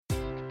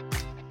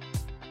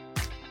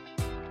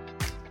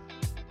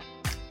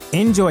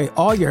Enjoy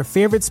all your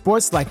favorite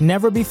sports like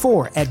never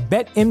before at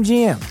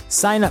BetMGM.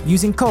 Sign up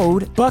using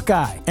code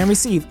Buckeye and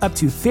receive up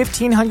to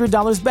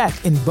 $1,500 back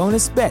in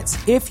bonus bets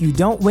if you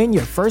don't win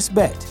your first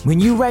bet. When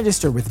you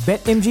register with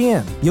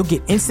BetMGM, you'll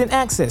get instant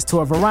access to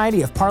a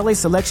variety of parlay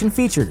selection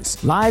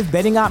features, live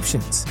betting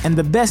options, and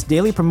the best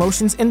daily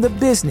promotions in the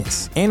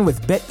business. And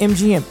with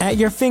BetMGM at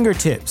your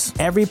fingertips,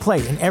 every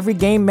play and every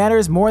game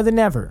matters more than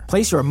ever.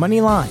 Place your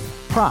money line,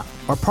 prop,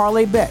 or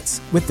parlay bets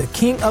with the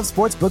king of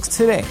sportsbooks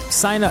today.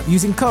 Sign up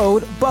using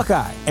code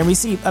Buckeye and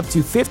receive up to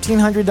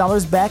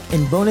 $1,500 back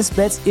in bonus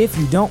bets if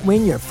you don't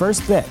win your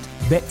first bet.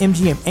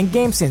 BetMGM and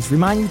GameSense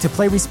remind you to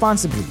play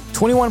responsibly.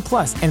 21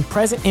 plus and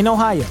present in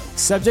Ohio,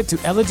 subject to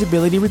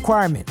eligibility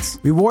requirements.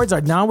 Rewards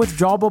are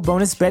non-withdrawable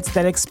bonus bets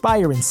that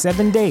expire in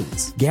 7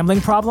 days. Gambling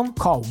problem?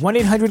 Call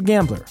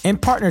 1-800-GAMBLER. In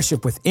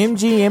partnership with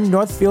MGM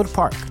Northfield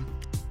Park.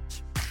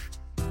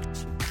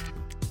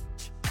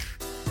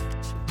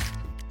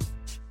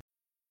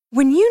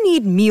 When you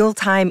need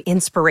mealtime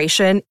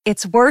inspiration,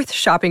 it's worth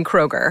shopping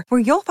Kroger, where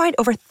you'll find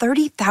over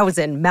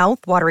 30,000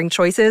 mouth-watering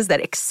choices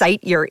that excite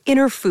your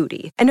inner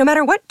foodie. And no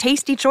matter what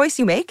tasty choice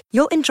you make,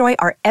 you'll enjoy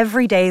our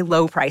everyday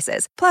low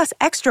prices, plus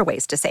extra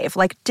ways to save,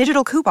 like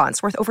digital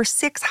coupons worth over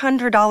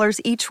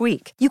 $600 each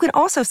week. You can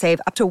also save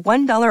up to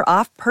 $1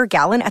 off per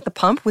gallon at the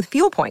pump with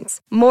fuel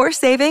points. More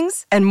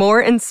savings and more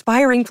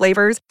inspiring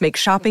flavors make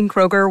shopping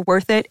Kroger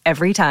worth it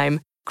every time.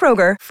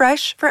 Kroger,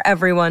 fresh for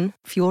everyone.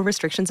 Fuel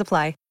restrictions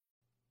apply.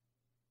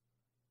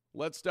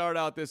 Let's start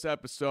out this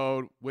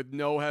episode with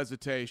no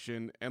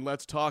hesitation, and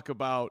let's talk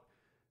about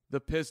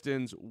the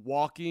Pistons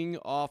walking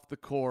off the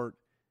court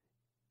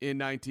in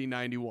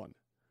 1991.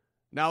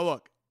 Now,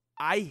 look,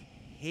 I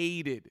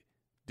hated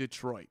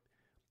Detroit.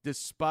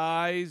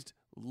 Despised,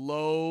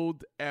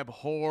 loathed,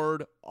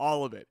 abhorred,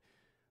 all of it.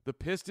 The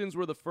Pistons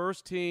were the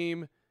first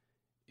team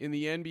in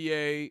the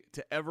NBA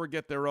to ever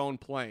get their own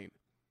plane.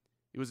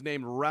 It was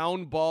named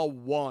Round Ball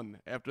 1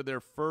 after their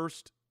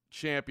first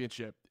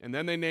championship, and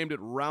then they named it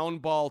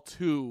Round Ball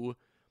 2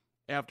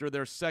 after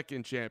their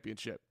second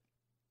championship.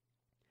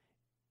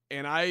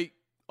 And I,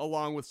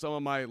 along with some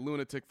of my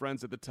lunatic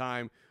friends at the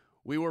time,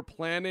 we were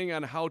planning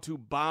on how to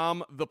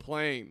bomb the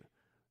plane.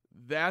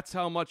 That's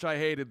how much I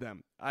hated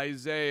them.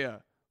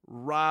 Isaiah,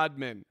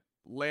 Rodman,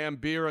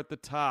 Lambeer at the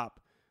top,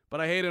 but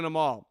I hated them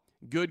all.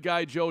 Good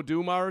guy Joe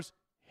Dumars,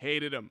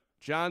 hated him.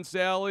 John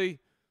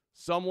Sally,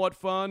 somewhat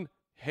fun,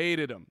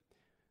 hated him.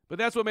 But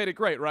that's what made it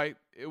great, right?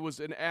 It was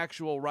an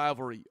actual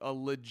rivalry, a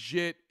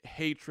legit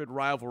hatred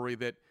rivalry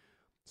that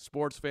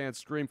sports fans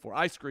scream for.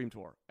 I screamed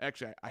for.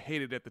 Actually, I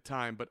hated it at the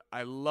time, but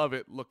I love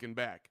it looking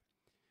back.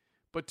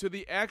 But to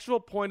the actual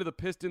point of the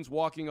Pistons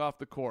walking off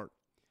the court,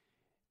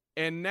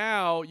 and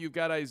now you've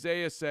got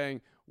Isaiah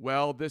saying,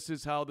 well, this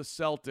is how the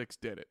Celtics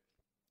did it.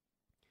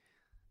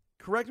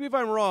 Correct me if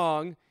I'm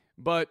wrong,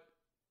 but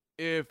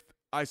if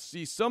I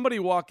see somebody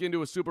walk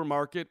into a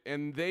supermarket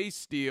and they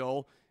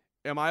steal,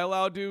 am I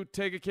allowed to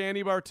take a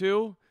candy bar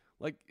too?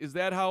 Like, is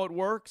that how it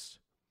works?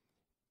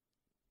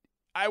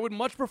 I would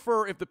much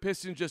prefer if the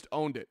Pistons just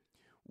owned it.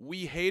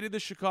 We hated the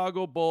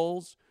Chicago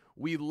Bulls.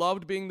 We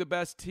loved being the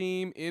best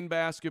team in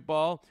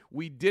basketball.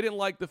 We didn't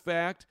like the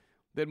fact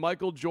that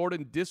Michael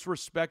Jordan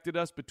disrespected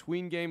us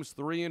between games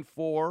 3 and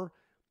 4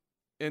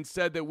 and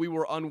said that we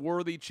were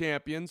unworthy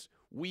champions.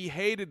 We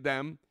hated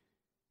them,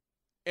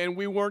 and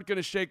we weren't going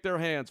to shake their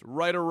hands,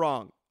 right or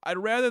wrong. I'd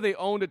rather they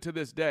owned it to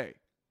this day.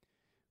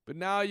 But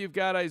now you've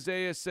got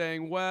Isaiah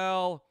saying,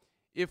 well,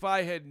 if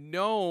I had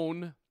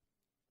known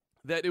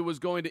that it was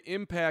going to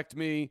impact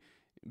me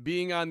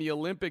being on the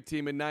Olympic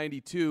team in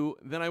 92,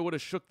 then I would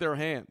have shook their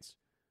hands.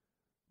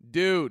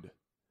 Dude,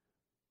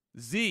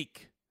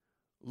 Zeke,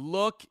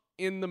 look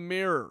in the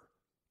mirror.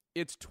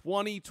 It's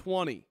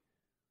 2020.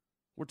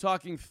 We're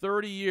talking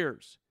 30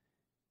 years.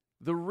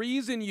 The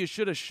reason you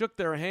should have shook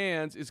their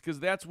hands is because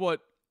that's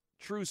what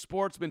true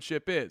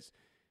sportsmanship is.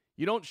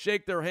 You don't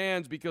shake their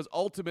hands because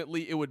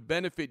ultimately it would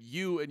benefit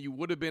you and you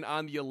would have been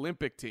on the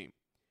Olympic team.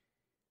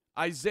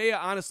 Isaiah,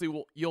 honestly,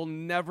 you'll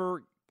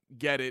never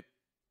get it,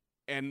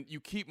 and you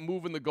keep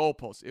moving the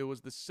goalposts. It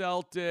was the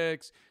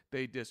Celtics.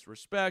 They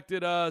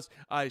disrespected us.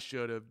 I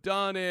should have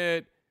done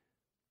it.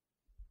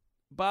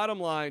 Bottom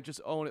line,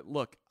 just own it.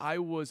 Look, I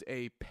was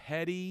a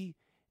petty,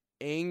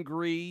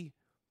 angry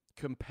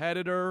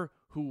competitor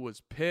who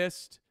was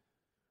pissed,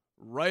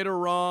 right or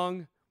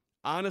wrong.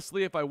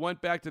 Honestly, if I went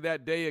back to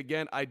that day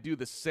again, I'd do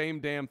the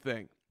same damn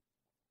thing.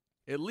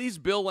 At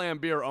least Bill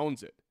Lambier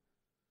owns it.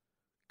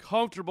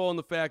 Comfortable in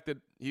the fact that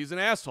he's an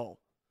asshole.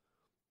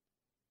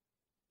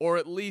 Or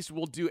at least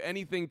will do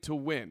anything to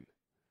win.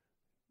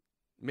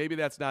 Maybe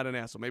that's not an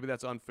asshole. Maybe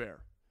that's unfair.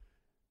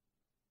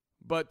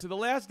 But to the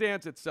Last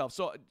Dance itself,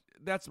 so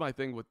that's my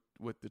thing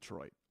with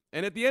Detroit.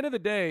 And at the end of the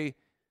day,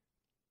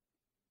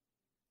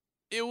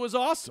 it was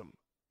awesome.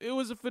 It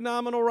was a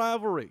phenomenal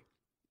rivalry.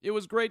 It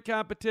was great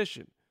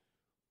competition.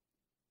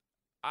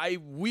 I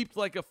wept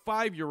like a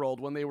 5-year-old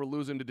when they were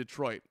losing to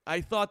Detroit.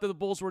 I thought that the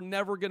Bulls were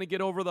never going to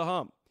get over the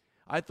hump.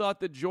 I thought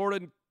that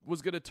Jordan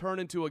was going to turn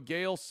into a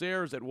Gale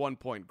Sayers at one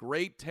point.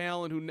 Great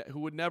talent who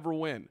would never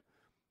win.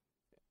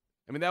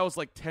 I mean, that was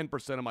like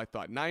 10% of my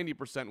thought.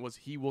 90% was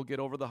he will get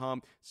over the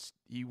hump.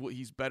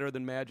 He's better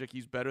than Magic.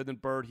 He's better than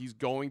Bird. He's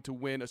going to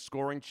win. A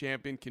scoring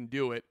champion can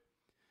do it.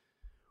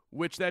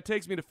 Which that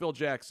takes me to Phil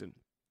Jackson,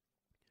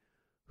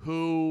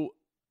 who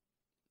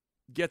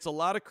gets a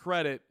lot of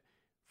credit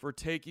for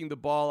taking the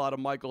ball out of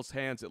Michael's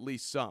hands, at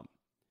least some.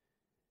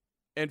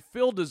 And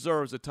Phil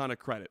deserves a ton of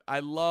credit.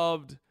 I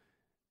loved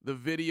the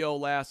video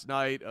last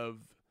night of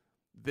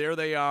there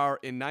they are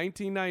in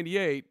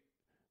 1998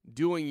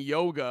 doing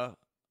yoga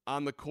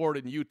on the court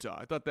in Utah.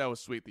 I thought that was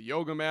sweet. The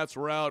yoga mats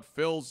were out.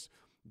 Phil's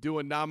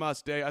doing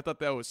namaste. I thought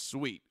that was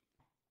sweet.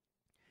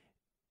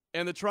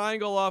 And the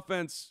triangle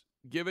offense,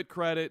 give it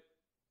credit.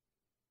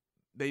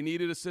 They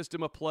needed a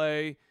system of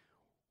play,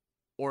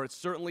 or it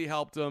certainly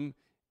helped them.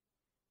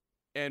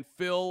 And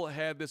Phil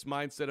had this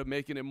mindset of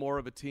making it more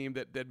of a team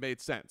that made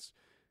sense.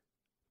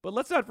 But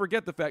let's not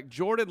forget the fact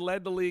Jordan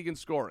led the league in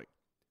scoring.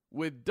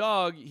 With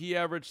Doug, he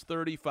averaged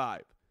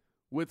 35.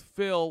 With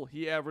Phil,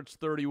 he averaged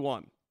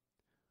 31.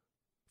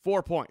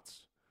 4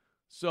 points.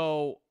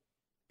 So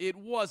it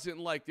wasn't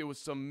like there was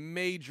some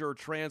major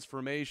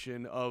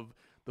transformation of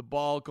the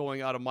ball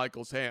going out of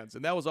Michael's hands.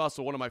 And that was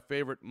also one of my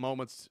favorite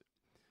moments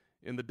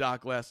in the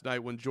doc last night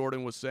when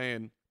Jordan was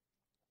saying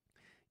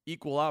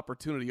equal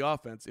opportunity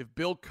offense. If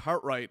Bill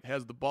Cartwright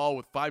has the ball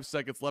with 5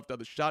 seconds left on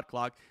the shot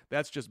clock,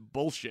 that's just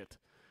bullshit.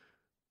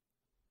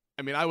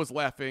 I mean, I was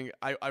laughing.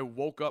 I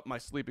woke up my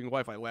sleeping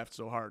wife. I laughed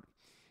so hard.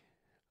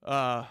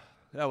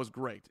 That was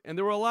great. And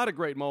there were a lot of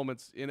great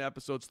moments in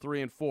episodes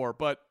 3 and 4,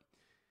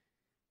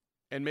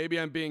 and maybe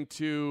I'm being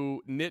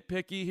too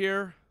nitpicky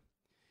here,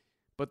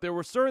 but there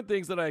were certain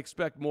things that I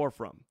expect more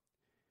from.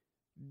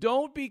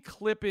 Don't be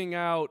clipping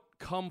out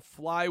 "Come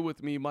Fly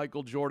With Me"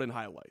 Michael Jordan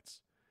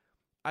highlights.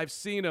 I've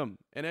seen him,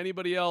 and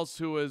anybody else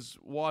who has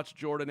watched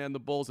Jordan and the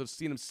Bulls have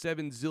seen him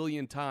 7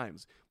 zillion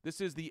times. This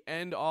is the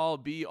end-all,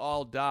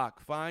 be-all doc.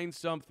 Find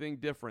something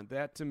different.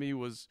 That, to me,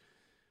 was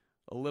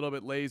a little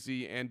bit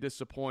lazy and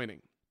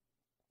disappointing.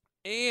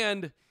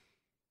 And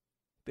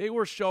they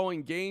were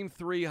showing Game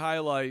 3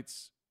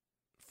 highlights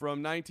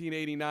from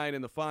 1989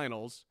 in the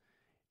finals,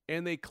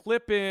 and they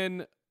clip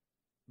in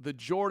the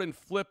Jordan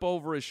flip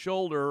over his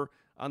shoulder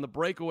on the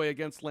breakaway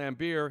against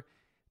Lambeer.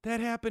 That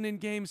happened in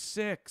Game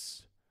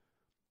 6.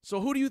 So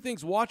who do you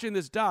think's watching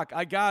this doc?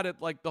 I got it,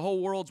 like the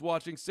whole world's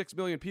watching. 6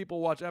 million people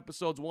watch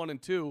episodes 1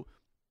 and 2.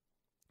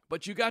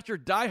 But you got your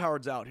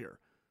diehards out here.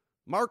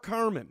 Mark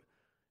Harmon.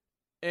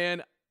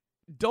 And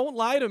don't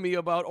lie to me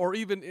about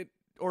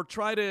or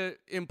try to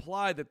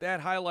imply that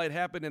highlight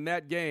happened in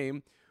that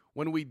game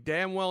when we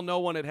damn well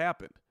know when it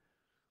happened.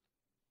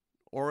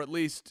 Or at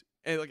least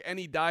like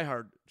any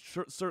diehard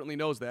certainly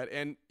knows that.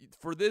 And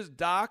for this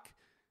doc,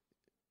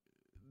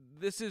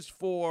 this is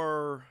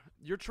for...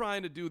 You're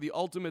trying to do the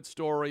ultimate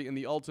story in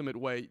the ultimate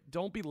way.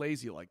 Don't be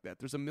lazy like that.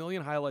 There's a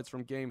million highlights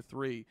from Game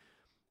 3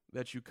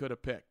 that you could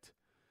have picked.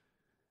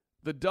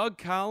 The Doug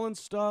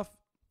Collins stuff,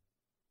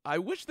 I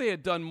wish they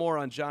had done more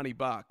on Johnny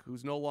Bach,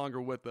 who's no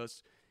longer with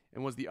us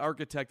and was the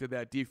architect of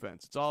that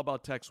defense. It's all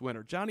about Tex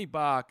Winter. Johnny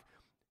Bach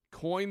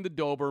coined the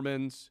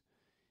Dobermans.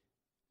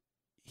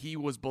 He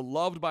was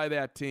beloved by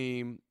that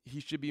team.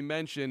 He should be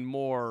mentioned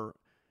more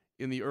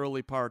in the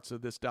early parts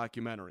of this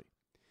documentary.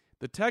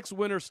 The Tex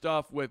Winter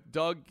stuff with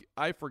Doug,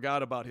 I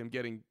forgot about him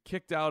getting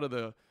kicked out of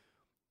the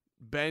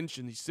bench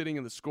and he's sitting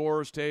in the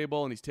scorer's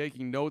table and he's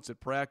taking notes at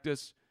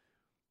practice.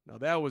 Now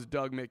that was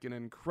Doug making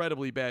an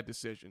incredibly bad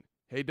decision.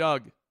 Hey,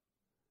 Doug,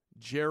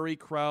 Jerry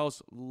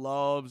Krause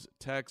loves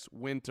Tex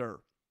Winter.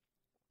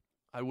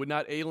 I would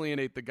not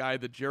alienate the guy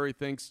that Jerry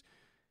thinks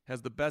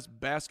has the best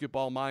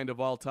basketball mind of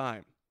all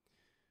time,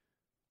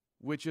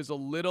 which is a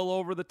little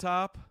over the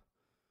top.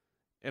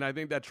 And I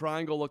think that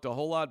triangle looked a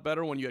whole lot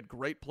better when you had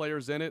great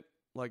players in it,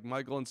 like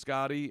Michael and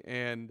Scotty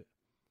and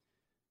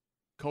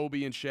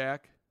Kobe and Shaq.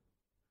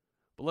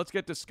 But let's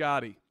get to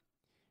Scotty.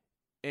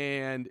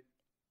 And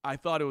I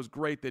thought it was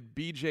great that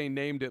BJ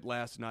named it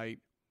last night,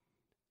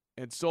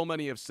 and so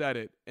many have said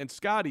it, and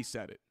Scotty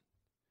said it.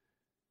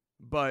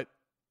 But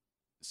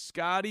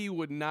Scotty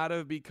would not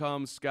have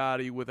become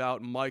Scotty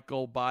without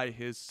Michael by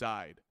his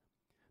side.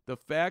 The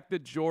fact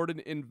that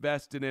Jordan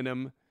invested in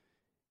him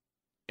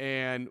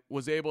and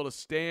was able to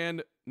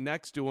stand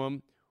next to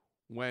him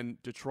when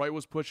Detroit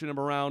was pushing him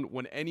around,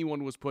 when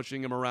anyone was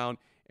pushing him around,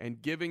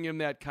 and giving him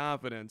that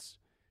confidence.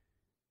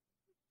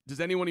 Does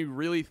anyone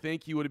really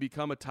think he would have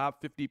become a top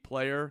 50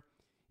 player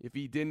if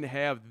he didn't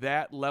have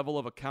that level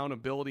of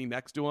accountability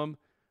next to him?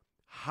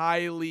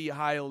 Highly,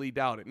 highly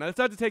doubt it. Now, that's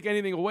not to take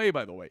anything away,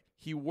 by the way.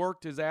 He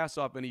worked his ass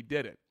off and he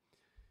did it.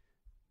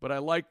 But I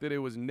like that it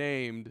was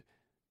named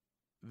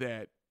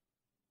that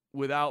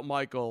without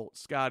Michael,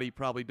 Scotty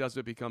probably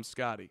doesn't become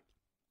Scotty.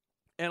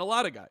 And a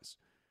lot of guys,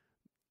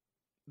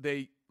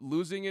 they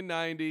losing in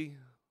 90,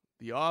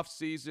 the off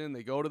season,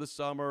 they go to the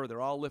summer, they're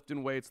all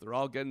lifting weights, they're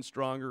all getting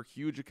stronger,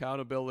 huge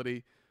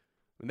accountability.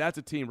 And that's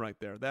a team right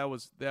there. That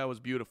was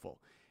beautiful.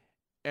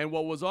 And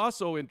what was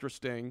also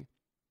interesting,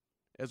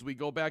 as we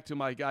go back to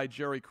my guy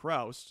Jerry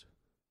Krause,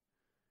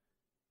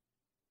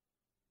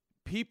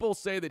 people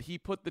say that he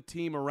put the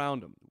team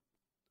around him.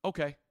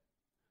 Okay.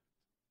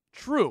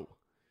 True.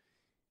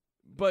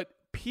 But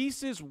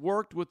pieces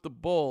worked with the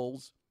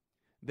Bulls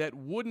that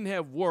wouldn't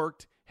have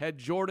worked had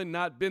Jordan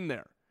not been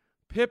there.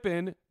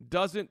 Pippen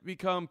doesn't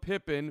become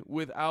Pippen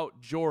without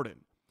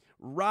Jordan.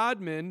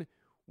 Rodman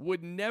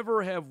would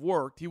never have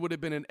worked. He would have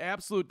been an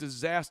absolute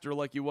disaster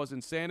like he was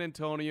in San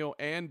Antonio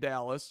and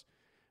Dallas.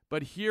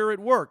 But here it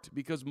worked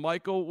because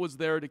Michael was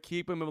there to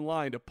keep him in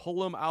line, to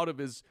pull him out of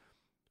his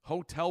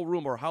hotel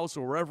room or house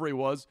or wherever he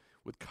was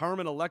with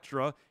Carmen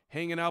Electra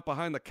hanging out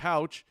behind the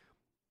couch,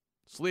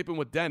 sleeping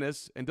with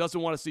Dennis, and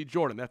doesn't want to see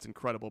Jordan. That's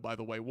incredible, by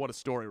the way. What a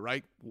story,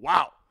 right?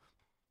 Wow.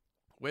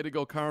 Way to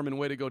go, Carmen.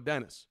 Way to go,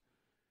 Dennis.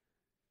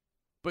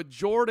 But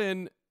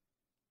Jordan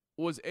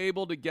was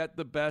able to get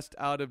the best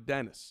out of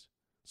Dennis.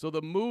 So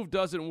the move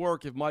doesn't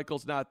work if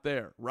Michael's not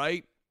there,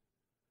 right?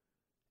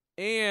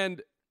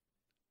 And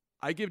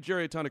I give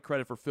Jerry a ton of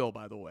credit for Phil,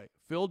 by the way.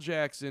 Phil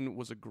Jackson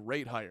was a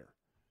great hire.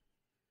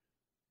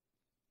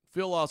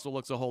 Phil also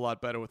looks a whole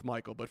lot better with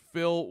Michael, but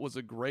Phil was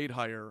a great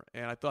hire,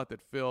 and I thought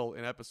that Phil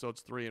in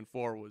episodes 3 and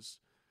 4 was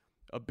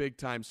a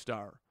big-time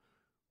star.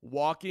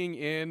 Walking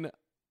in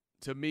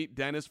to meet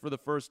Dennis for the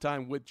first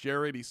time with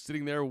Jared, he's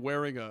sitting there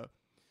wearing a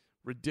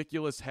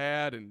ridiculous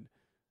hat and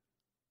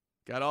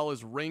got all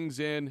his rings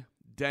in.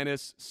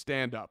 Dennis,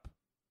 stand up.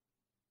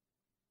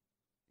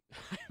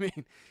 I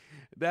mean,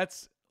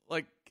 that's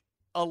like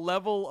a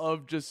level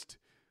of just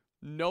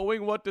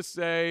knowing what to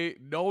say,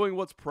 knowing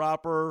what's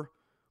proper,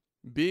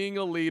 being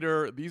a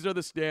leader. These are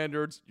the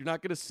standards. You're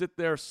not going to sit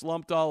there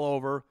slumped all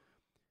over.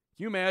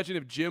 Can you imagine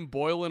if Jim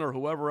Boylan or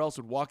whoever else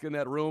would walk in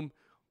that room?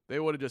 They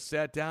would have just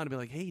sat down and be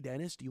like, hey,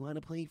 Dennis, do you want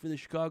to play for the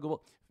Chicago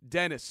Bulls?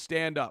 Dennis,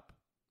 stand up.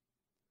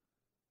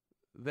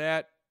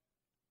 That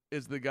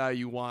is the guy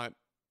you want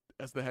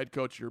as the head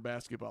coach of your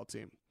basketball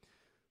team.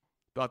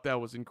 Thought that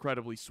was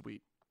incredibly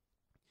sweet.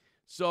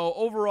 So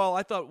overall,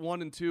 I thought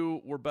 1 and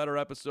 2 were better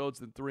episodes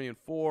than 3 and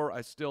 4.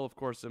 I still, of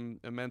course, am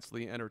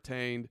immensely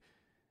entertained.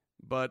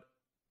 But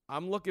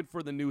I'm looking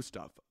for the new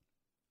stuff.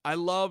 I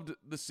loved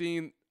the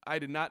scene. I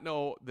did not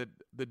know that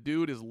the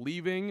dude is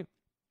leaving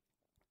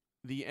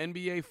the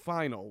NBA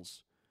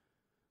Finals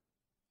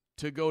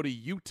to go to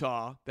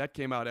Utah. That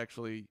came out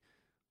actually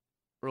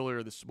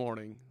earlier this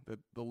morning, that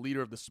the leader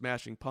of the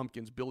Smashing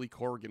Pumpkins, Billy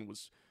Corgan,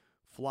 was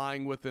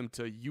flying with him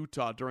to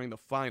Utah during the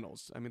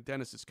finals. I mean,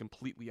 Dennis is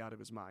completely out of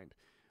his mind.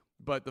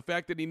 But the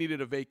fact that he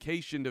needed a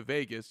vacation to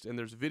Vegas, and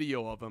there's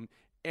video of him,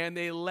 and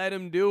they let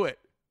him do it.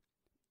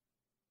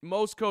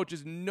 Most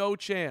coaches, no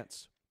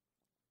chance.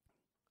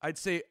 I'd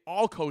say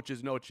all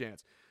coaches, no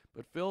chance.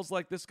 But Phil's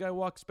like, this guy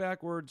walks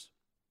backwards.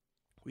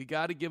 We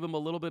got to give him a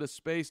little bit of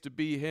space to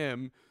be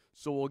him,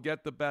 so we'll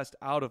get the best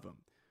out of him.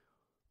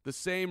 The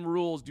same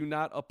rules do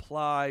not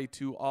apply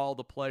to all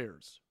the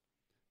players.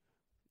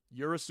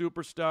 You're a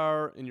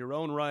superstar in your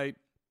own right,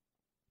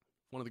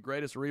 one of the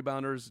greatest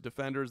rebounders,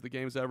 defenders the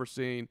game's ever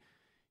seen.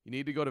 You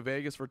need to go to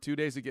Vegas for 2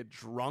 days to get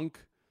drunk.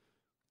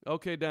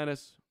 Okay,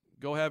 Dennis,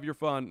 go have your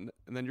fun,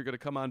 and then you're going to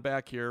come on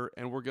back here,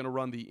 and we're going to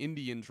run the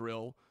Indian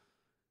drill.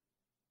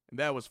 And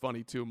that was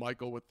funny, too,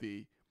 Michael, with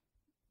the,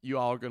 you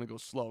all are going to go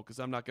slow, because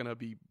I'm not going to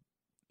be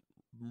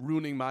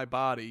ruining my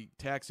body,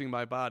 taxing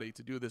my body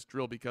to do this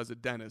drill because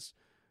of Dennis.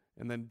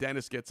 And then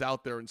Dennis gets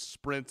out there and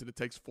sprints, and it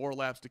takes 4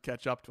 laps to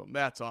catch up to him.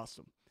 That's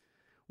awesome.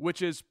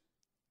 Which is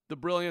the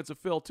brilliance of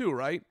Phil, too,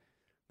 right?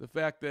 The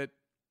fact that,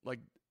 like,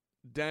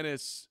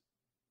 Dennis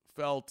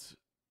felt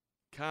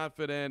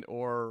confident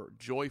or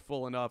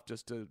joyful enough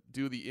just to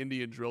do the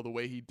Indian drill the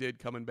way he did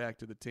coming back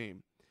to the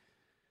team.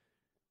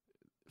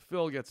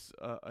 Phil gets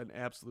an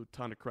absolute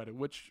ton of credit,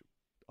 which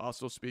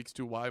also speaks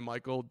to why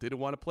Michael didn't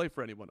want to play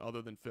for anyone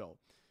other than Phil.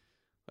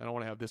 I don't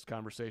want to have this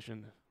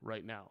conversation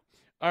right now.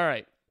 All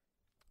right.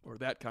 Or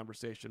that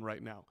conversation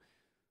right now.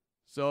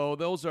 So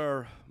those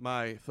are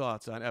my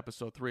thoughts on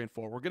episode 3 and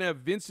 4. We're going to have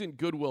Vincent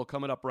Goodwill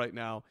coming up right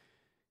now.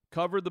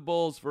 Covered the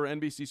Bulls for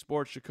NBC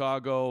Sports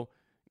Chicago.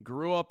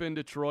 Grew up in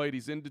Detroit.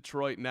 He's in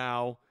Detroit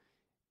now.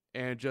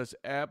 And just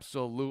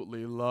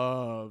absolutely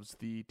loves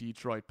the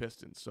Detroit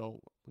Pistons.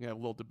 So we're going to have a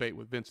little debate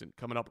with Vincent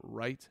coming up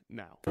right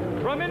now.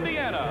 From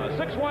Indiana,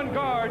 6'1"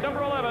 guard,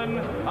 number 11,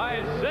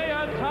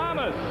 Isaiah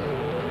Thomas.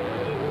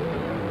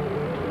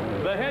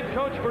 The head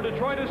coach for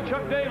Detroit is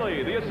Chuck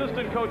Daly. The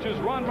assistant coaches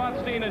Ron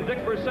Rothstein and Dick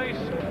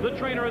Versace. The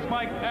trainer is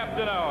Mike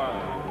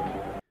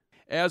Aptenauer.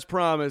 As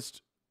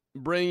promised,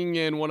 bringing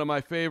in one of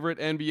my favorite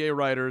NBA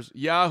writers,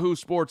 Yahoo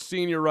Sports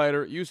senior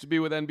writer, used to be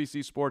with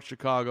NBC Sports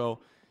Chicago,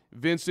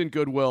 Vincent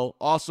Goodwill,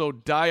 also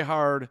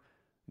diehard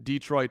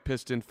Detroit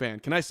Piston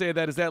fan. Can I say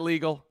that? Is that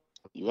legal?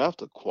 You have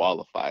to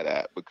qualify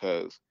that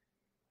because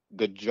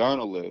the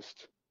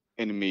journalist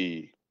in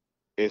me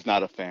is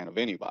not a fan of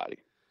anybody.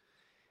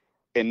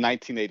 In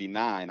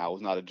 1989, I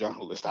was not a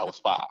journalist. I was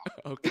 5.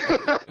 Okay.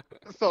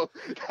 So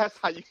that's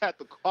how you have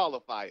to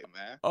qualify it,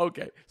 man.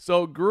 Okay.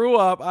 So grew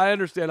up, I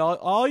understand.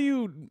 All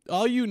you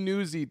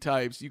newsy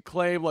types, you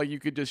claim like you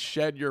could just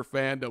shed your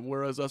fandom,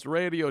 whereas us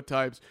radio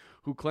types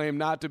who claim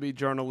not to be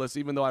journalists,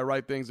 even though I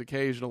write things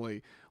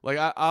occasionally. Like,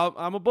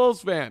 I'm a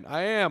Bulls fan.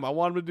 I am. I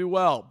want them to do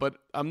well. But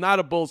I'm not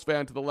a Bulls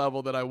fan to the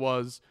level that I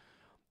was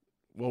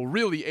well,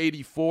 really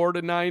 84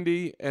 to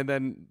 90, and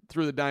then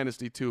through the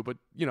dynasty too. But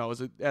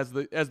as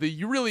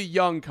the really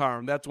young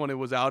Carm, that's when it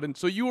was out. And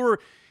so you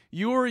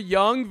were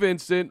young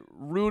Vincent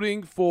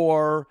rooting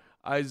for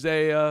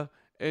Isiah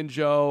and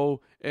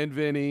Joe and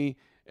Vinny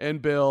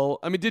and Bill.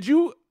 I mean, did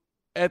you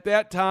at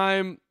that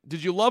time,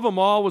 did you love them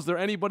all? Was there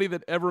anybody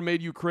that ever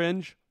made you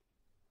cringe?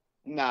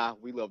 Nah,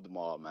 we loved them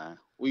all, man.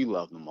 We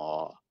loved them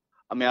all.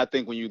 I mean, I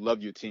think when you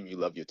love your team, you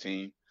love your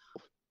team.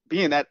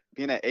 Being that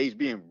age,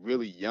 being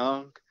really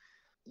young,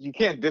 you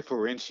can't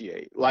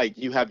differentiate. Like,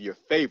 you have your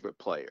favorite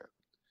player.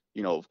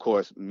 Of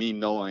course, me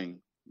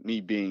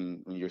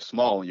being, when you're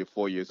small and you're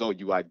 4 years old,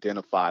 you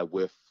identify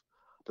with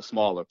the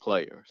smaller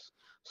players.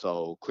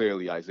 So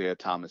clearly Isiah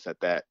Thomas, at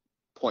that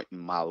point in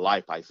my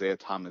life, Isiah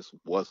Thomas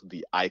was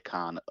the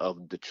icon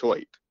of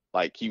Detroit.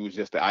 Like, he was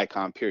just the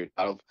icon, period.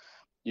 Out of,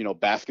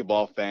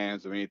 basketball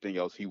fans or anything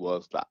else, he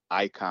was the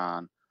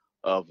icon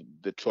of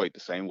Detroit, the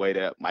same way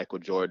that Michael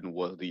Jordan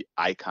was the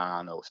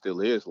icon, or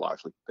still is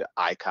largely the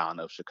icon,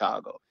 of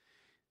Chicago.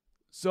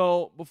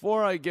 So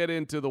before I get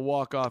into the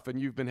walk-off, and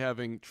you've been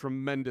having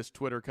tremendous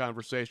Twitter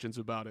conversations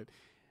about it,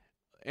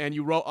 and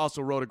you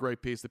also wrote a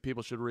great piece that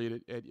people should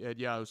read at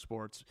Yahoo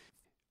Sports.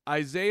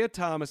 Isiah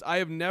Thomas, I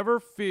have never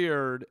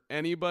feared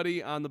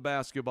anybody on the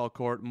basketball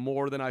court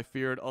more than I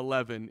feared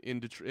 11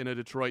 in a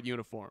Detroit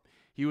uniform.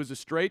 He was a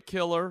straight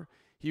killer.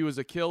 He was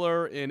a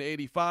killer in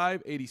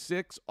 85,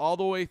 86, all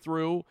the way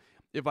through.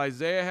 If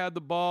Isiah had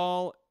the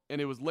ball and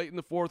it was late in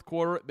the fourth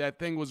quarter, that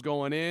thing was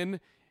going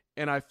in.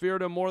 And I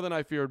feared him more than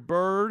I feared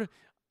Bird,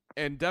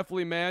 and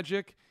definitely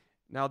Magic.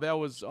 Now, that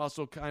was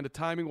also kind of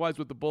timing-wise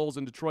with the Bulls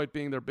and Detroit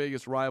being their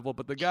biggest rival.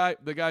 But the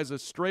guy's a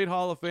straight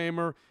Hall of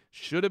Famer,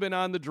 should have been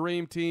on the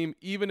Dream Team.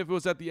 Even if it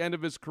was at the end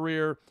of his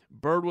career,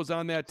 Bird was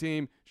on that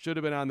team, should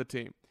have been on the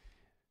team.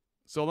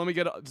 So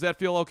does that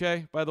feel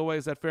okay, by the way?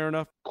 Is that fair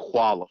enough?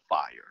 Qualifier.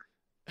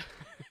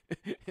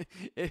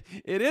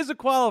 It is a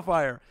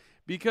qualifier,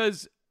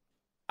 because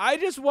I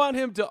just want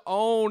him to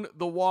own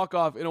the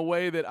walk-off in a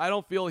way that I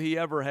don't feel he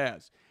ever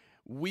has.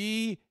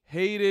 We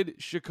hated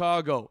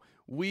Chicago.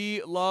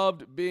 We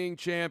loved being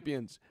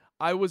champions.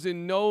 I was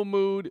in no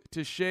mood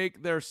to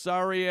shake their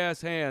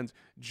sorry-ass hands.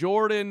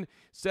 Jordan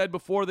said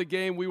before the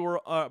game we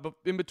were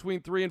in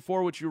between 3 and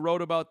 4, which you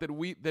wrote about, that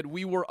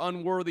we were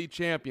unworthy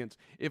champions.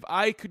 If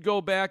I could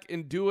go back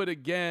and do it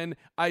again,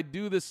 I'd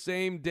do the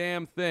same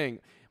damn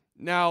thing.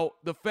 Now,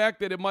 the fact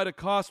that it might have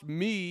cost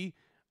me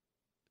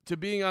to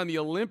being on the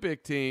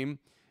Olympic team,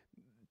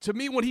 to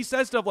me, when he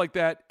says stuff like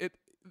that,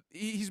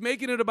 he's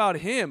making it about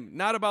him,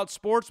 not about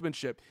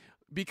sportsmanship.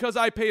 Because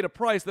I paid a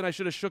price, then I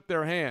should have shook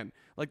their hand.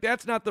 Like,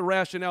 that's not the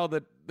rationale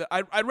that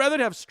I'd rather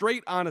have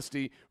straight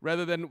honesty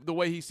rather than the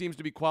way he seems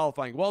to be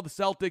qualifying. Well, the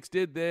Celtics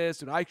did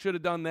this, and I should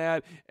have done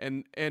that,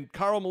 and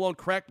Karl Malone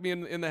cracked me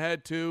in the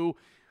head too.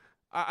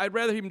 I'd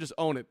rather him just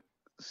own it.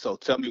 So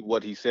tell me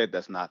what he said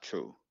that's not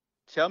true.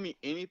 Tell me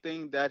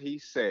anything that he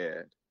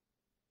said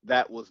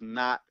that was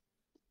not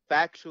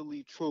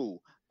factually true,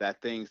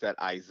 that things that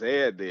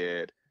Isiah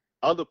did,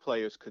 other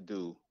players could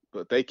do,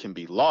 but they can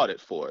be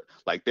lauded for it.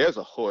 Like, there's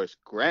a Horace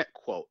Grant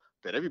quote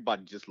that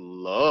everybody just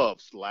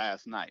loves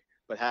last night.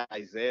 But had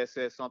Isiah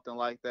said something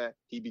like that,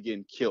 he'd be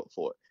getting killed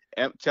for it.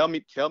 And tell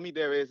me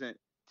there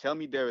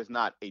is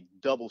not a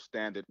double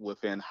standard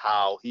within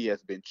how he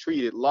has been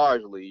treated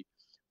largely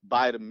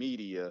by the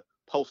media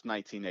post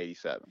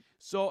 1987.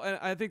 So, and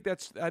I think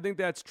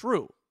that's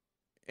true.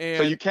 And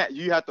so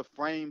you have to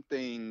frame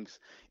things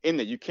in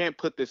there. You can't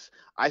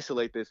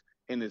isolate this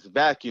in this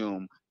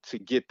vacuum to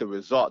get the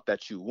result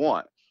that you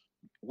want.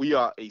 We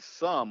are a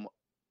sum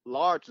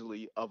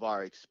largely of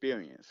our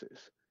experiences.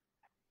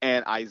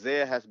 And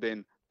Isiah has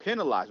been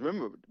penalized.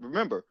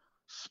 Remember,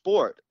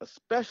 sport,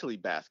 especially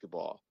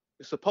basketball,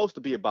 is supposed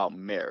to be about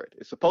merit.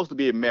 It's supposed to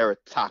be a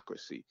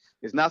meritocracy.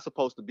 It's not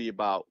supposed to be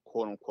about,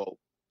 quote unquote,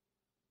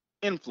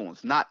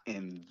 influence, not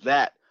in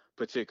that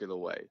particular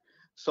way.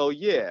 So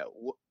yeah,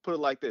 put it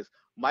like this.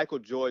 Michael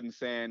Jordan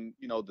saying,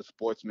 the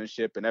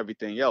sportsmanship and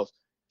everything else.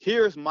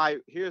 Here's my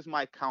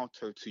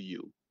counter to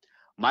you.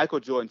 Michael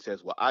Jordan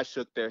says, well, I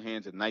shook their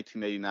hands in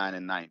 1989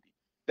 and 90.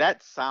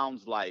 That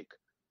sounds like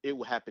it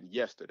will happen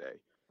yesterday,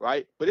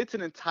 right? But it's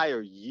an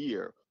entire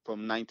year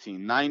from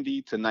 1990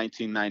 to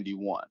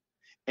 1991.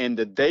 And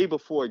the day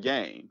before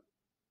game,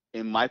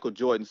 and Michael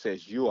Jordan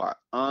says, you are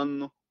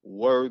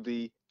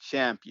unworthy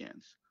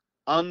champions.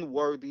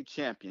 Unworthy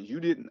champions.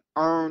 You didn't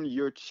earn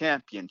your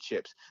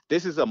championships.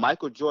 This is a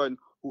Michael Jordan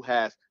who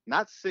has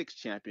not 6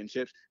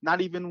 championships,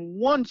 not even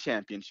 1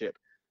 championship,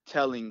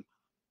 telling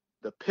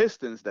the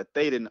Pistons that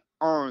they didn't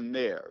earn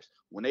theirs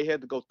when they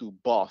had to go through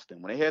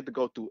Boston, when they had to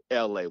go through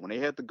LA, when they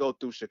had to go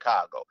through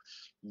Chicago.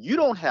 You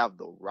don't have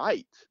the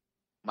right,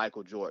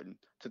 Michael Jordan,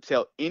 to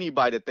tell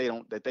anybody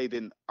that they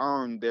didn't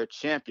earn their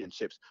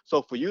championships.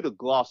 So for you to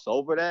gloss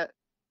over that,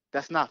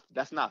 that's not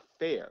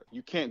fair.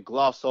 You can't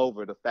gloss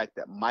over the fact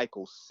that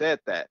Michael said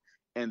that,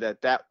 and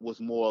that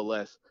was more or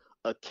less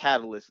a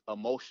catalyst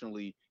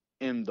emotionally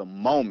in the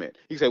moment.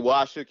 He said, well,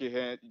 I shook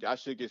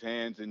his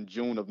hands in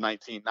June of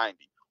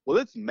 1990. Well,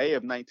 it's May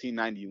of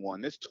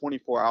 1991. It's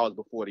 24 hours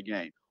before the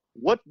game.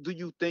 What do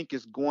you think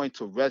is going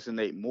to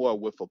resonate more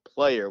with a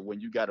player when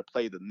you got to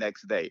play the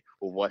next day,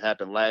 with what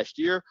happened last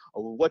year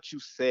or with what you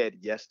said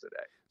yesterday?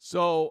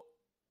 So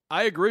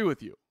I agree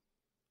with you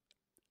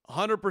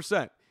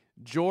 100%.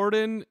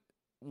 Jordan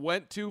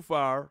went too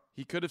far.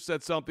 He could have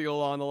said something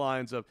along the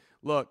lines of,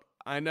 look,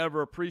 I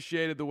never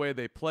appreciated the way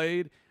they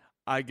played.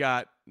 I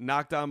got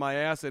knocked on my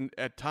ass, and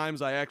at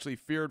times I actually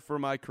feared for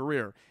my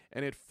career.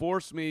 And it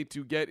forced me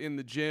to get in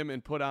the gym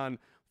and put on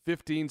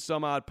 15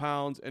 some odd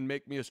pounds and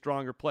make me a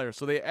stronger player.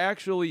 So they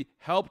actually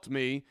helped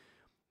me,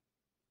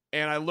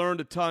 and I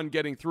learned a ton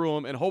getting through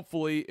them, and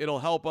hopefully it'll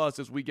help us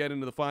as we get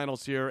into the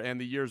finals here and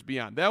the years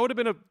beyond. That would have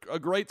been a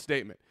great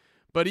statement.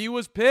 But he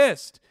was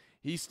pissed.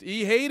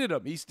 He hated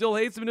him. He still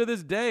hates him to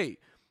this day.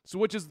 So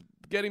which is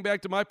getting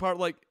back to my part,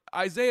 like,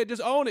 Isaiah,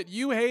 just own it.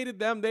 You hated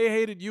them. They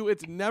hated you.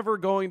 It's never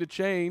going to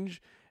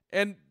change.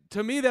 And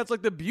to me, that's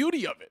like the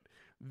beauty of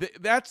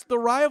it. That's the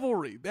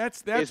rivalry.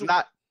 That's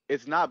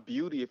It's not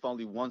beauty if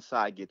only one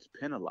side gets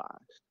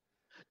penalized.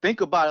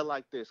 Think about it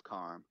like this,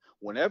 Carm.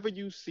 Whenever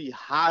you see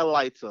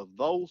highlights of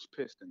those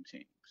Piston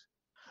teams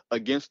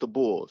against the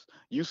Bulls,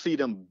 you see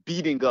them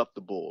beating up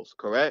the Bulls,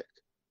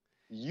 correct?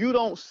 You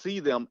don't see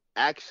them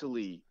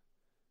actually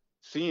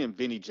seeing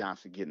Vinnie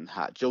Johnson getting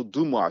hot, Joe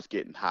Dumars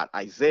getting hot,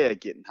 Isaiah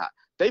getting hot.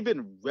 They've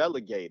been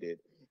relegated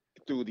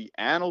through the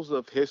annals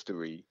of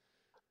history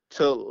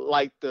to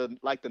like the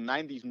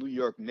 90s New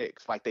York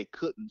Knicks, like they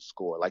couldn't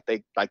score, like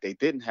they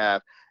didn't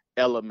have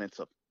elements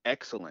of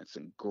excellence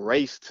and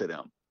grace to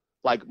them.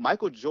 Like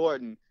Michael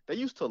Jordan, they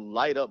used to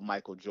light up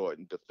Michael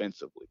Jordan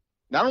defensively.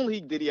 Not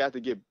only did he have to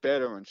get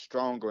better and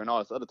stronger and all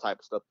this other type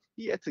of stuff,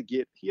 he had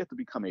to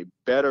become a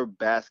better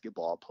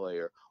basketball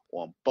player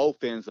on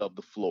both ends of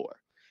the floor.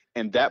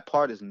 And that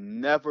part is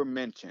never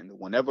mentioned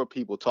whenever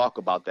people talk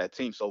about that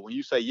team. So when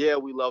you say, yeah,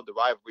 we love the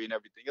rivalry and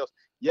everything else,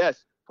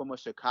 yes, from a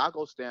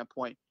Chicago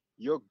standpoint,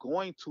 you're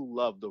going to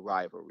love the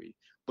rivalry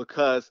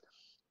because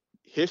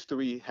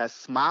history has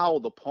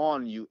smiled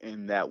upon you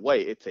in that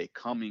way. It's a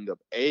coming of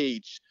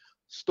age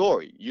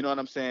story. You know what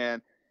I'm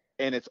saying?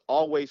 And it's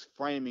always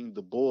framing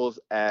the Bulls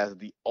as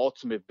the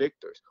ultimate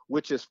victors,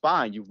 which is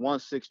fine. You've won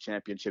 6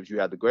 championships.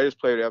 You have the greatest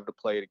player to ever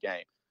play the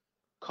game.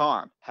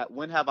 Carm,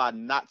 when have I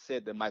not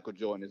said that Michael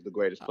Jordan is the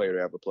greatest player to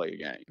ever play a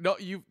game? No,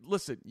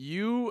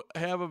 you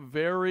have a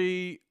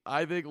very,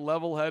 I think,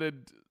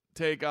 level-headed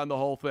take on the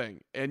whole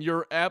thing, and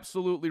you're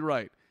absolutely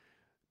right.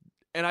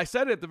 And I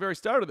said it at the very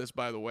start of this,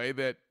 by the way,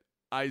 that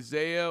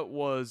Isaiah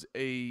was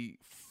a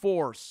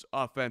force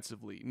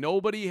offensively.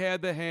 Nobody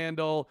had the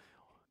handle,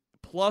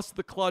 plus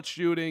the clutch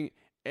shooting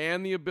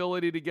and the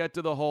ability to get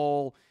to the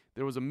hole.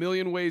 There was a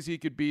million ways he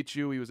could beat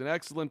you. He was an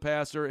excellent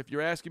passer. If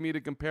you're asking me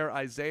to compare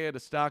Isaiah to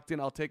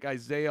Stockton, I'll take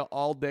Isaiah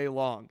all day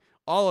long.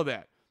 All of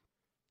that.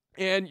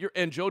 And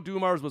Joe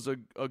Dumars was a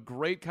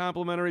great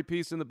complimentary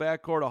piece in the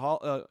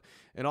backcourt,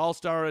 an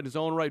all-star in his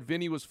own right.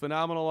 Vinny was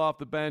phenomenal off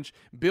the bench.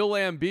 Bill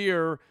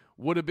Laimbeer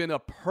would have been a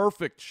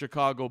perfect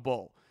Chicago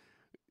Bull.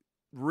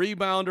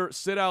 Rebounder,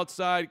 sit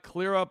outside,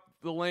 clear up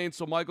the lane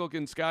so Michael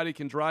and Scotty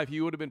can drive.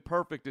 He would have been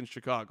perfect in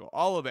Chicago.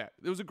 All of that.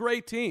 It was a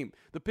great team.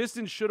 The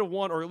Pistons should have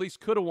won, or at least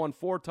could have won,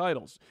 4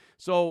 titles.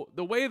 So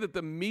the way that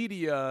the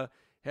media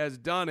has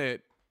done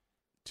it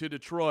to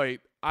Detroit,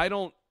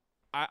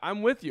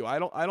 I'm with you. I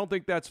don't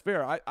think that's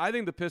fair. I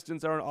think the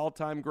Pistons are an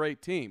all-time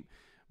great team.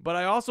 But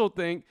I also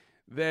think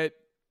that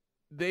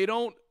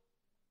the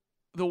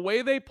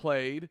way they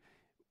played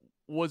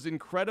was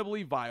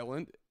incredibly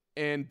violent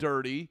and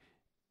dirty,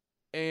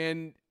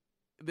 and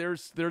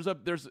there's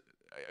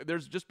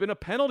just been a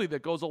penalty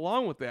that goes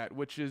along with that,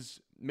 which is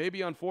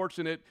maybe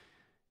unfortunate,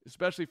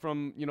 especially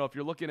from, if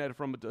you're looking at it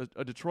from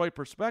a Detroit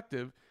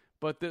perspective.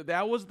 But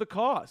that was the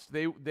cost.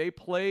 They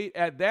played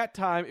at that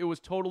time. It was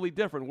totally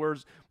different.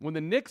 Whereas when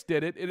the Knicks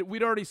did it,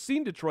 we'd already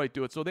seen Detroit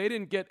do it, so they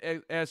didn't get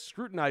as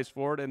scrutinized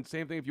for it. And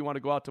same thing if you want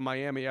to go out to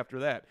Miami after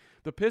that.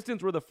 The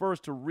Pistons were the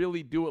first to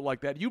really do it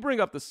like that. You bring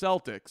up the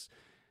Celtics,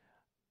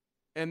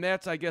 and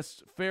that's, I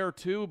guess, fair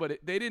too, but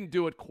they didn't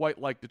do it quite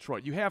like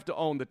Detroit. You have to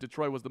own that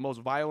Detroit was the most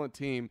violent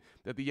team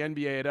that the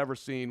NBA had ever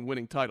seen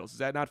winning titles. Is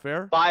that not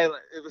fair?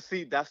 Violent.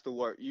 See, that's the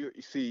word. You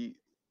see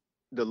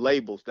the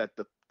labels that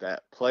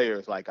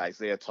players like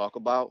Isaiah talk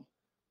about.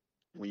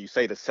 When you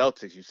say the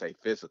Celtics, you say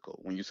physical.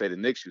 When you say the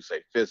Knicks, you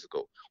say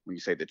physical. When you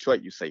say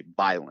Detroit, you say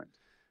violent.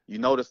 You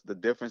notice the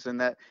difference in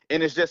that?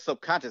 And it's just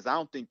subconscious. I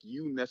don't think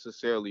you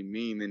necessarily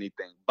mean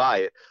anything by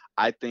it.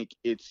 I think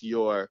it's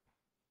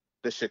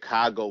the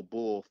Chicago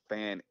Bull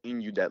fan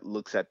in you that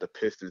looks at the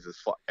Pistons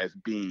as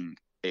being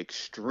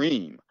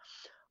extreme.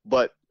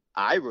 But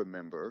I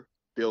remember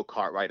Bill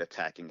Cartwright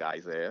attacking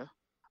Isaiah.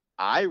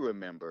 I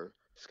remember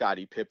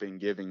Scottie Pippen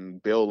giving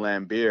Bill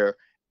Laimbeer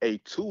a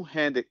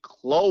 2-handed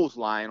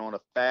clothesline on a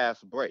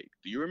fast break.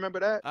 Do you remember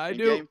that? I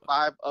do. Game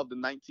 5 of the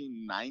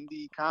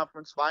 1990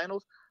 conference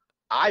finals?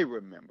 I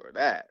remember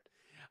that.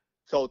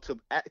 So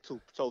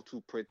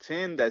to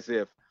pretend as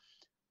if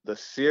the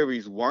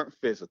series weren't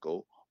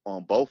physical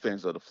on both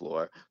ends of the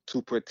floor,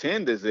 to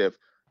pretend as if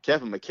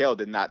Kevin McHale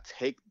did not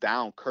take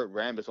down Kurt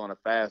Rambis on a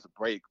fast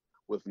break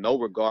with no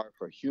regard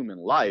for human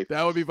life.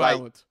 That would be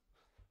violent.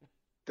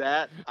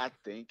 that I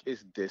think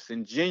is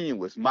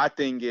disingenuous. My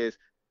thing is,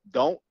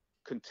 don't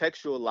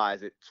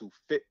contextualize it to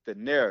fit the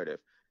narrative.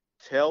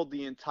 Tell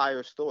the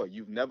entire story.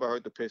 You've never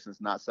heard the Pistons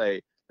not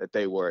say that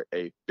they were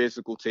a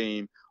physical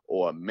team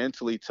or a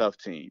mentally tough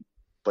team.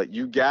 But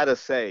you got to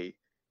say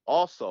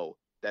also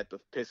that the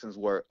Pistons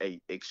were a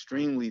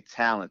extremely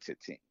talented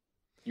team.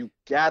 You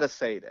got to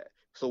say that.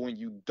 So when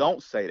you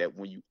don't say that,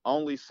 when you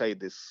only say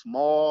this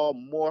small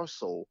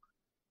morsel,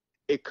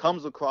 it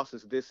comes across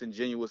as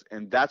disingenuous,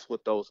 and that's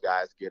what those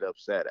guys get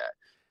upset at.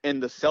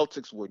 And the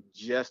Celtics were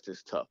just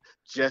as tough,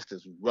 just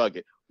as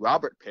rugged.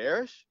 Robert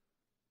Parrish?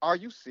 Are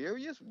you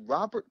serious?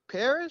 Robert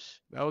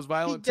Parrish? That was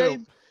violent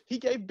too. He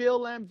gave Bill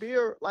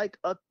Laimbeer like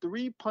a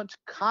 3-punch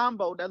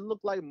combo that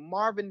looked like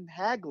Marvin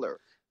Hagler.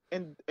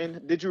 And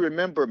did you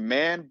remember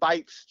Man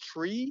Bites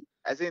Tree,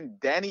 as in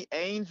Danny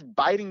Ainge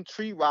biting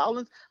Tree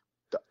Rollins?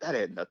 That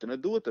had nothing to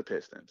do with the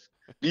Pistons.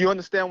 Do you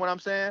understand what I'm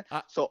saying?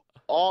 So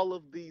all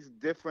of these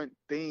different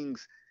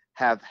things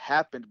have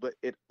happened, but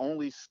it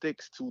only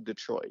sticks to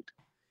Detroit.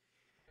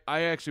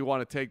 I actually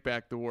want to take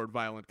back the word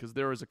violent because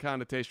there is a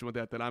connotation with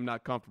that I'm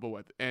not comfortable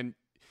with. And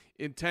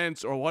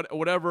intense or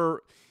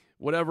whatever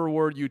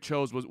word you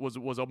chose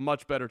was a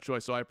much better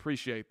choice, so I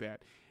appreciate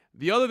that.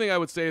 The other thing I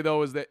would say,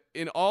 though, is that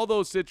in all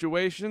those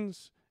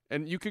situations,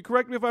 and you can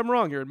correct me if I'm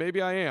wrong here, and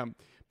maybe I am,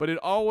 but it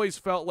always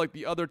felt like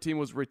the other team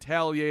was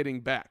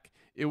retaliating back.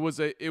 It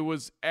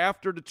was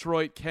after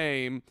Detroit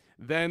came,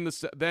 then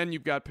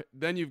you've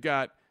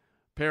got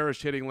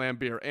Parrish hitting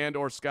Laimbeer and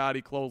or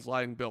Scotty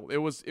clotheslining Bill. It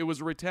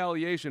was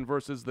retaliation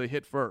versus the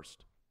hit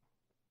first.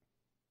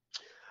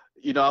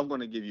 You know, I'm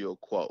going to give you a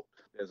quote.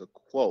 There's a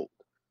quote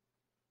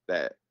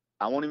that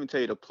I won't even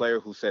tell you the player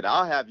who said.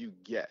 I'll have you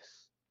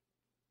guess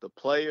the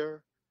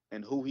player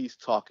and who he's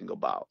talking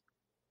about.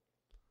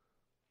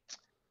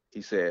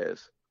 He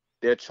says,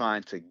 they're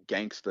trying to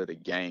gangster the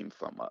game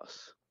from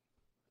us.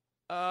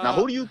 Now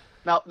put it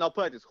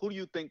like this, who do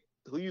you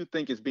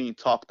think is being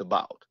talked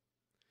about?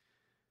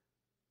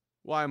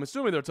 Well, I'm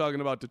assuming they're talking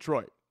about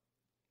Detroit.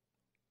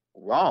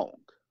 Wrong.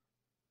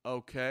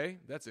 Okay,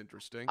 that's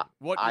interesting.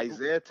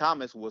 Isaiah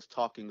Thomas was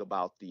talking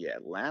about the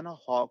Atlanta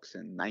Hawks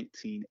in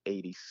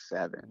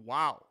 1987.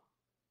 Wow.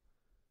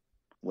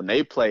 When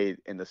they played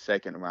in the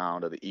second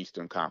round of the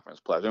Eastern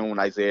Conference playoffs. And when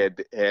Isaiah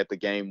had the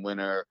game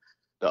winner,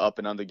 the up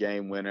and under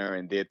game winner,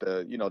 and did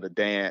the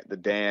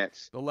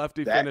dance. The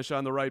lefty finish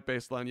on the right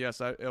baseline. Yes,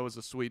 it was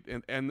a sweet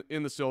and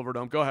in the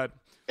Silverdome. Go ahead.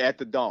 At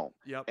the Dome.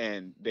 Yep.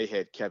 And they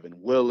had Kevin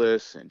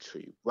Willis and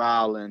Tree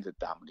Rollins and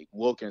Dominique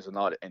Wilkins and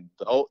all that. And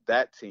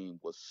that team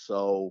was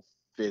so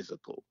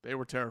physical. They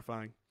were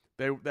terrifying.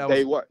 They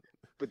were.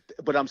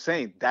 But I'm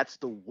saying that's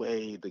the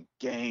way the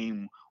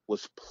game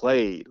was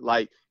played.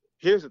 Like,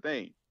 here's the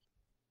thing.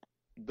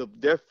 The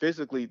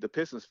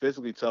Pistons'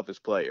 physically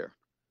toughest player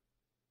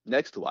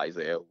next to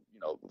Isaiah,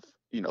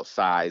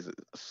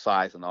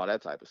 size and all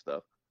that type of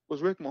stuff,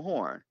 was Rick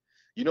Mahorn.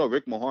 You know,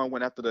 Rick Mahorn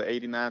went after the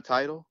 89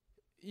 title.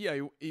 Yeah,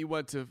 he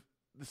went to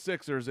the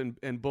Sixers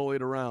and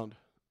bullied around.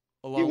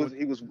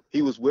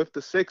 He was with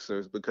the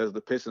Sixers because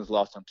the Pistons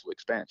lost him to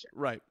expansion.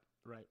 Right.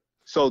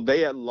 So they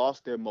had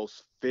lost their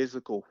most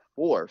physical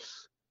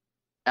force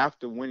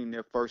after winning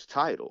their first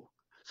title.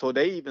 So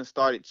they even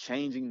started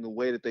changing the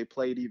way that they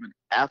played even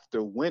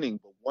after winning.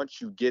 But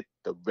once you get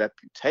the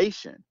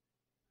reputation,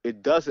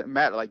 it doesn't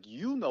matter. Like,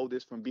 you know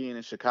this from being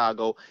in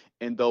Chicago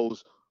and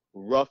those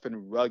rough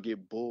and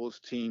rugged Bulls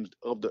teams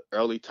of the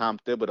early Tom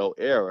Thibodeau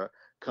era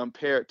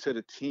compared to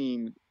the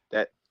team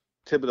that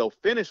Thibodeau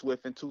finished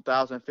with in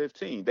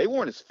 2015. They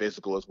weren't as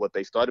physical as what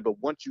they started, but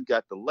once you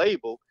got the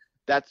label,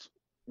 that's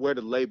where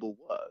the label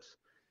was.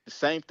 The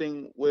same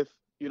thing with,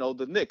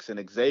 the Knicks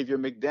and Xavier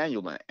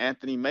McDaniel and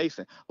Anthony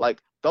Mason.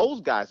 Like,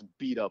 those guys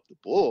beat up the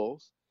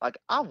Bulls. Like,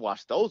 I've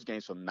watched those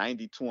games from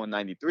 92 and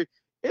 93.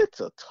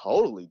 It's a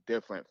totally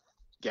different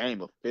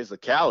game of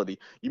physicality.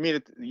 You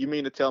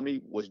mean to tell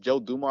me, was Joe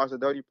Dumars a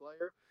dirty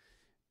player?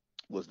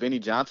 Was Vinnie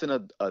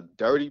Johnson a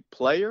dirty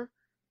player?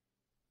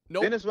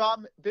 Nope. Dennis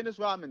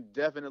Rodman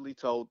definitely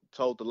told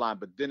the line,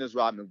 but Dennis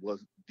Rodman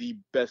was the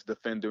best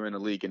defender in the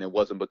league, and it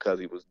wasn't because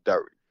he was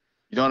dirty.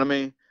 You know what I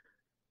mean?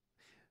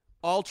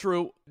 All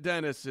true.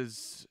 Dennis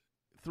is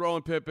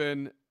throwing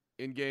Pippen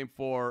in Game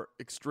 4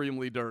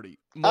 extremely dirty.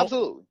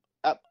 Absolutely.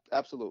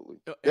 Absolutely.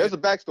 There's a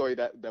backstory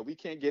that we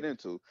can't get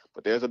into,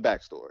 but there's a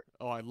backstory.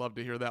 Oh, I'd love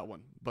to hear that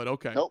one, but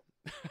okay. Nope.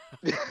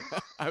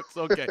 It's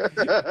okay.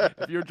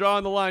 If you're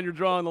drawing the line, you're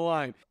drawing the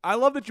line. I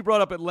love that you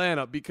brought up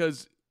Atlanta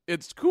because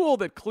it's cool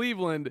that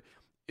Cleveland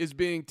is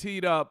being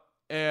teed up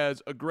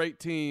as a great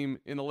team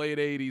in the late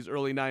 80s,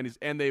 early 90s,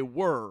 and they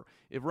were.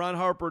 If Ron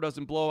Harper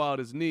doesn't blow out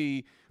his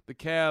knee, the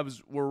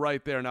Cavs were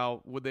right there.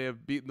 Now, would they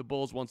have beaten the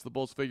Bulls once the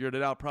Bulls figured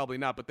it out? Probably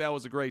not, but that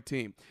was a great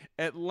team.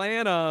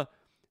 Atlanta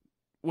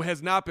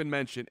has not been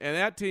mentioned, and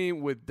that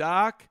team with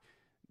Doc,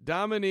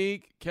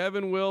 Dominique,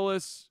 Kevin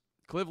Willis,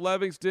 Cliff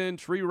Levingston,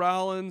 Tree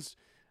Rollins,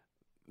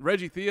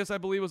 Reggie Theus, I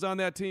believe, was on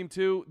that team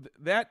too.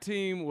 That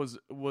team was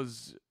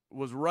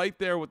was right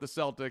there with the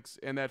Celtics,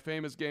 and that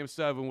famous Game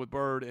 7 with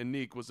Bird and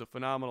Neek was a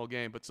phenomenal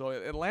game. But so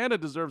Atlanta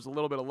deserves a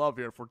little bit of love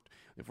here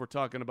if we're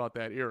talking about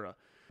that era.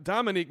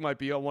 Dominique might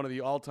be one of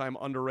the all-time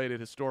underrated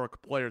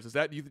historic players.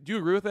 Do you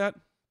agree with that?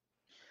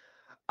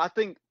 I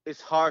think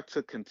it's hard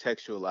to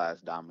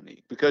contextualize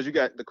Dominique because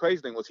the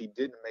crazy thing was he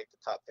didn't make the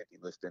top 50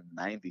 list in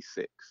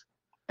 96.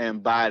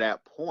 And by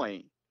that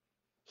point,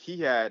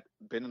 he had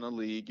been in the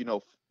league,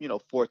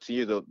 14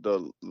 years,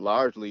 the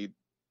largely,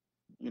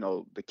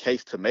 the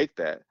case to make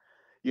that,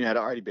 had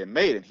already been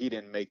made, and he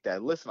didn't make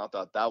that list. And I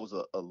thought that was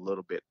a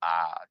little bit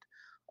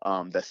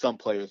odd, that some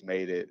players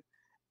made it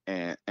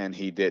and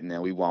he didn't.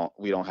 And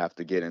we don't have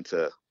to get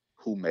into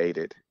who made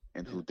it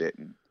and who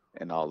didn't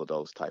and all of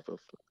those type of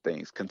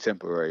things,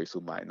 contemporaries who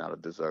might not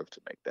have deserved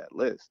to make that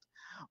list.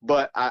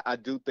 But I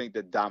do think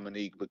that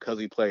Dominique, because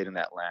he played in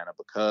Atlanta,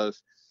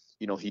 because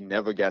he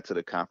never got to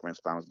the conference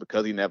finals,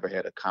 because he never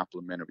had a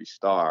complimentary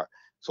star,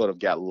 sort of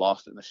got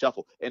lost in the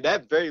shuffle. And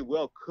that very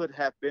well could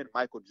have been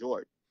Michael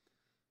Jordan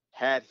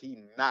had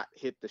he not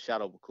hit the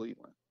shot over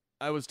Cleveland.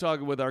 I was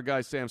talking with our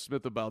guy Sam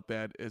Smith about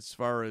that as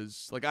far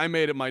as, I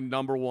made it my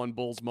number one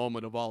Bulls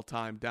moment of all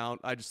time.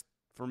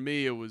 For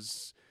me,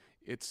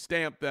 it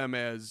stamped them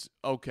as,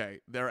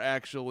 okay, they're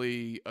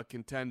actually a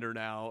contender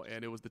now,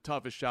 and it was the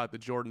toughest shot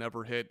that Jordan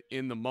ever hit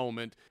in the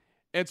moment.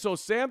 And so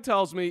Sam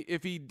tells me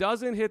if he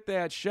doesn't hit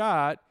that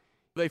shot,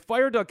 they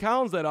fired Doug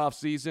Collins that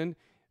offseason,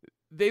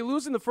 they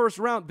lose in the first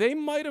round. They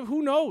might have,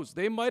 who knows?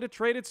 They might have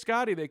traded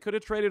Scottie. They could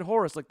have traded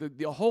Horace.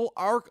 The whole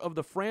arc of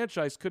the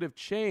franchise could have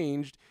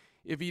changed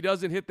if he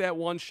doesn't hit that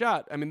one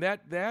shot. I mean,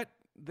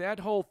 that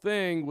whole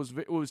thing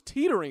was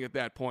teetering at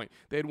that point.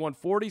 They had won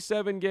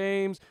 47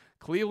 games.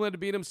 Cleveland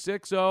beat them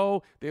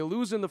 6-0. They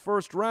lose in the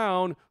first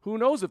round. Who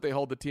knows if they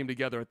hold the team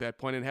together at that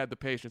point and had the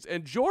patience.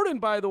 And Jordan,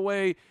 by the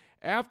way,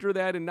 after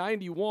that in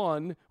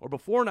 91 or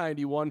before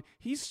 91,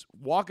 he's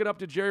walking up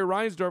to Jerry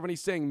Reinsdorf and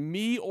he's saying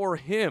me or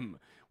him,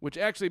 which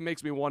actually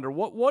makes me wonder,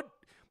 what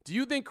do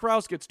you think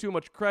Krause gets too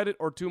much credit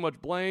or too much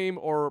blame,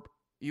 or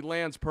he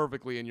lands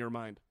perfectly in your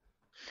mind?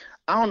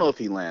 I don't know if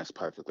he lands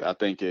perfectly. I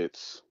think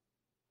it's,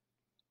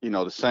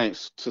 the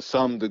Saints, to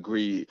some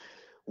degree,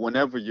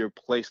 whenever you're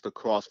placed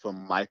across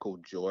from Michael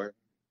Jordan,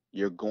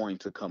 you're going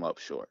to come up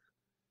short,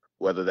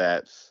 whether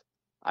that's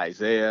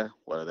Isaiah,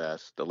 whether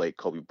that's the late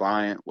Kobe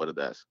Bryant, whether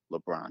that's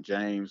LeBron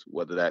James,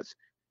 whether that's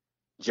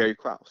Jerry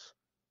Krause.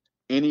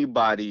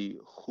 Anybody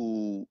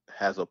who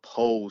has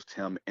opposed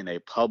him in a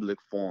public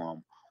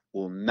forum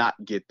will not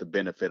get the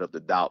benefit of the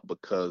doubt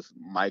because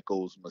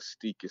Michael's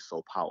mystique is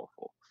so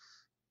powerful.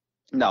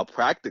 Now,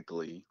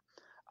 practically,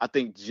 I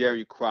think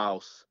Jerry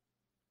Krause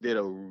did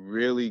a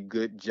really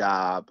good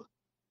job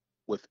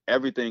with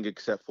everything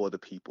except for the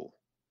people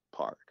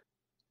part.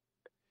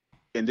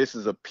 And this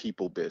is a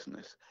people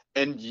business.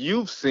 And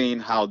you've seen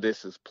how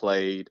this is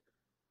played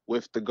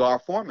with the Gar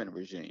Forman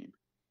regime.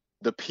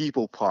 The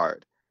people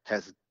part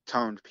has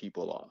turned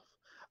people off.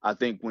 I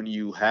think when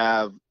you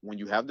have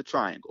the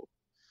triangle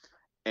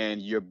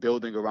and you're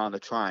building around the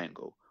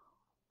triangle,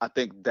 I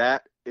think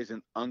that is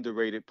an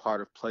underrated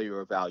part of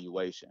player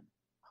evaluation,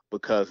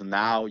 because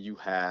now you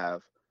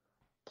have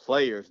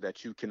players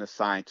that you can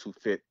assign to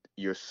fit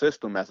your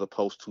system as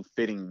opposed to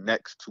fitting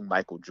next to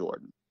Michael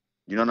Jordan.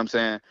 You know what I'm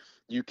saying?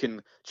 You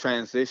can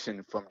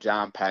transition from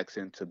John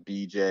Paxson to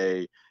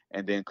BJ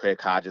and then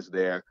Craig Hodges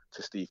there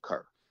to Steve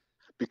Kerr,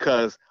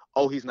 because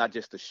he's not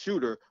just a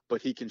shooter,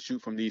 but he can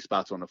shoot from these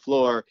spots on the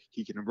floor.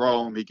 He can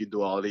roam. He can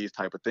do all these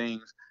type of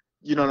things.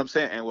 You know what I'm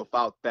saying? And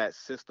without that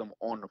system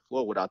on the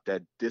floor, without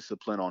that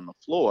discipline on the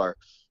floor,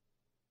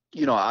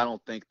 I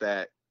don't think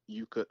that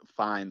you could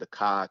find the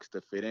cogs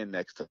to fit in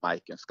next to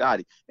Mike and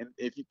Scottie. And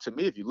if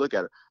you look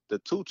at it, the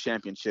two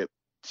championship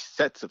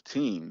sets of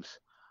teams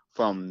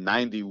from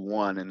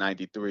 91 and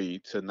 93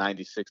 to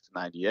 96 to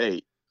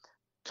 98,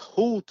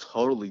 two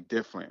totally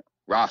different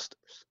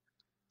rosters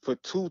for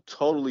two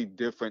totally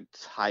different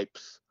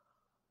types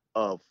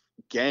of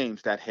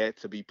games that had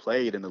to be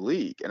played in the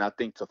league. And I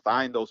think to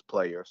find those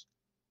players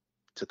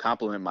to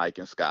complement Mike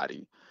and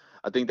Scottie,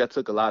 I think that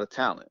took a lot of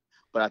talent.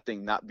 But I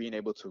think not being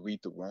able to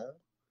read the room,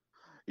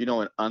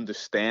 and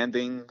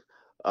understanding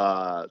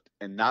and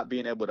not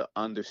being able to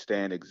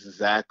understand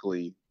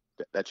exactly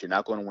that you're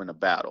not going to win a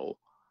battle,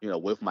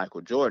 with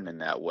Michael Jordan in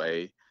that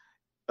way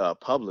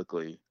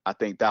publicly, I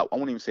think that, I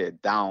won't even say a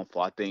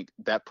downfall. I think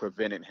that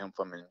prevented him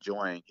from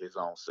enjoying his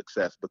own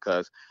success,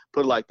 because,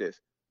 put it like this,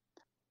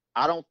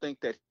 I don't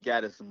think that he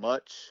got as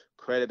much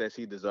credit as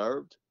he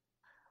deserved,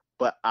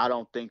 but I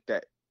don't think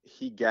that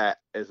he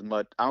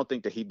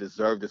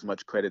deserved as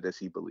much credit as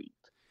he believed.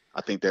 I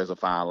think there's a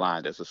fine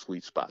line. There's a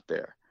sweet spot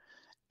there.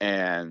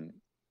 And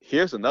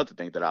here's another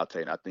thing that I'll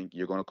tell you, and I think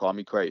you're going to call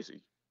me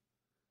crazy.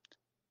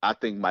 I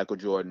think Michael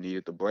Jordan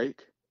needed the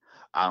break.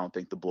 I don't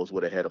think the Bulls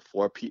would have had a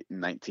four-peat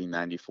in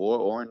 1994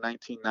 or in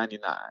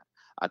 1999.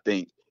 I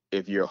think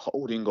if you're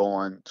holding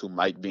on to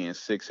Mike being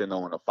 6-0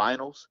 in the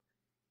finals,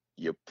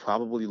 you're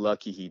probably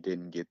lucky he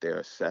didn't get there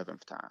a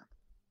seventh time.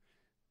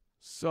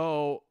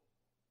 So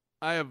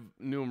I have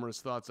numerous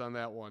thoughts on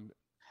that one.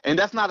 And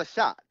that's not a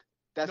shot.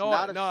 That's No,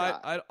 not a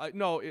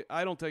no, shot.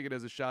 I don't take it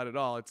as a shot at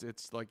all.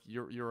 It's like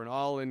you're an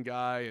all-in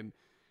guy, and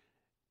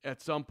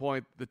at some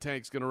point the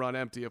tank's going to run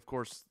empty. Of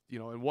course,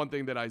 and one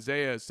thing that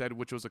Isaiah said,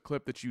 which was a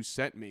clip that you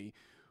sent me,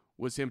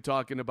 was him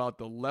talking about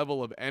the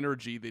level of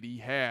energy that he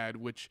had,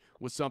 which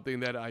was something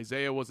that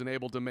Isaiah wasn't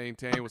able to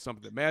maintain, was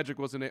something that Magic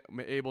wasn't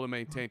able to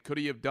maintain. Could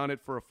he have done it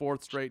for a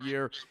fourth straight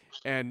year?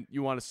 And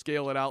you want to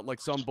scale it out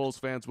like some Bulls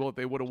fans will if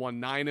they would have won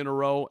 9 in a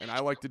row, and I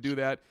like to do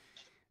that.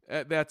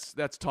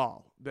 That's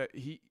tall.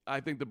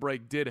 I think the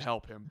break did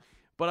help him.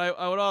 But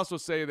I would also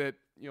say that,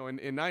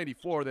 in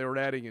 94, they were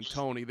adding in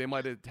Tony. They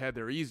might have had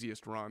their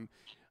easiest run.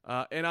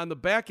 And on the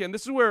back end,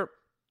 this is where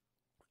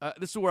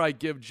I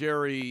give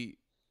Jerry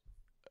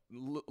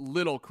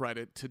little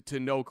credit to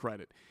no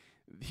credit.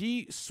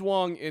 He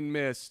swung and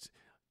missed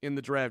in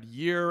the draft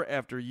year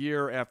after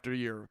year after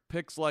year.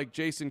 Picks like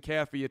Jason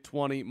Caffey at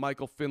 20,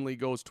 Michael Finley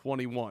goes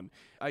 21.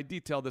 I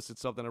detailed this in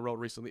something I wrote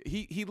recently.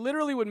 He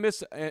literally would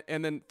miss,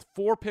 and then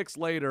 4 picks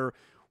later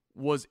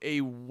was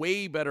a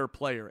way better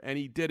player, and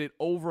he did it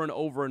over and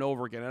over and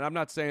over again. And I'm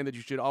not saying that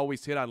you should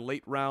always hit on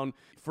late round,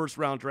 first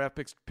round draft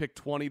picks, pick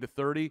 20 to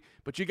 30,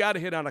 but you got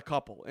to hit on a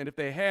couple. And if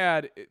they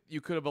had,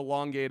 you could have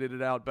elongated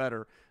it out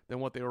better than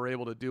what they were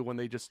able to do when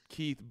they just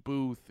Keith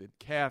Booth and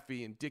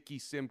Caffey and Dickie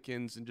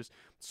Simpkins and just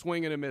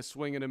swing and a miss,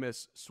 swing and a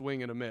miss,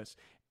 swing and a miss.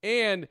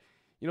 And,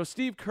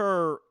 Steve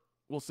Kerr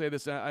will say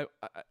this,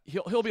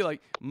 he'll be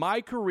like,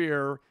 my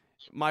career,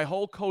 my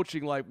whole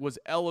coaching life was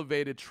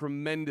elevated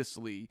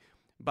tremendously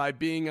by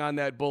being on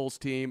that Bulls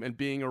team and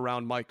being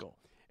around Michael.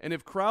 And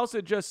if Krause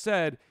had just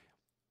said,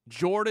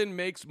 Jordan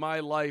makes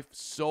my life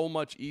so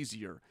much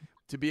easier,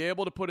 to be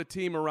able to put a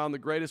team around the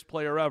greatest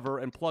player ever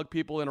and plug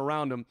people in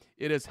around him,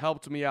 it has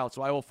helped me out,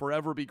 so I will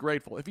forever be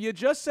grateful. If he had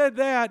just said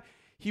that,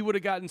 he would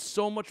have gotten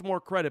so much more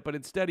credit, but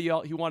instead he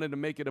wanted to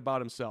make it about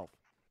himself.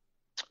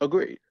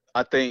 Agreed.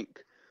 I think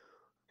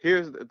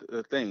here's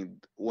the thing.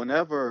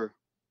 Whenever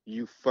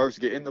you first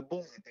get in the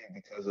Bulls, I think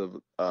because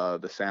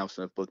of the Sam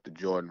Smith book, The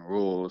Jordan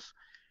Rules,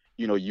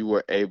 you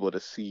were able to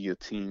see a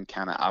team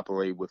kind of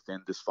operate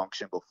within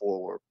dysfunction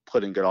before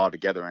putting it all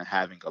together and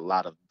having a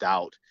lot of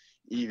doubt,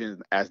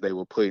 even as they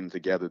were putting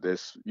together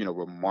this,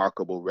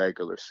 remarkable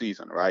regular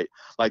season, right?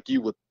 Like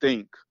you would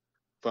think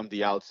from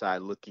the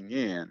outside looking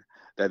in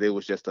that it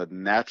was just a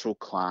natural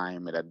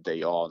climb and that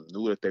they all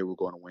knew that they were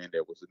going to win.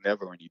 There was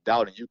never any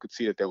doubt. And you could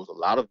see that there was a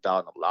lot of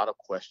doubt and a lot of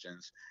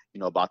questions,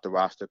 about the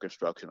roster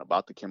construction,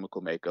 about the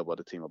chemical makeup of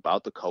the team,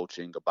 about the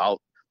coaching,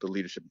 about the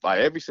leadership by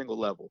every single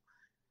level.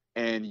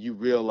 And you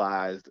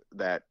realized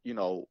that,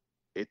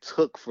 it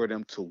took for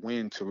them to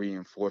win to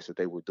reinforce that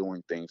they were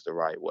doing things the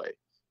right way.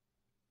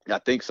 I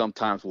think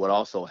sometimes what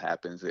also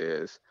happens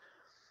is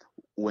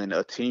when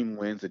a team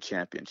wins a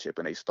championship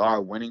and they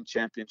start winning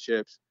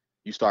championships,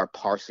 you start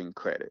parsing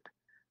credit.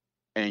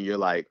 And you're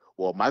like,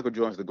 well, Michael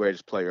Jordan's the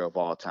greatest player of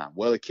all time.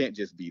 Well, it can't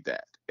just be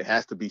that. It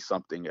has to be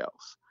something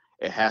else.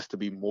 It has to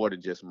be more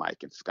than just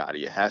Mike and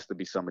Scottie. It has to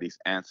be some of these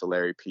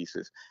ancillary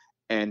pieces.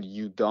 And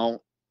you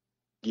don't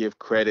give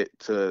credit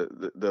to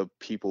the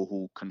people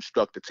who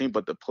construct the team,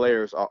 but the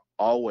players are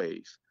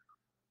always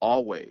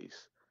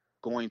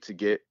going to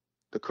get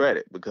the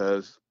credit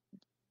because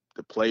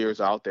the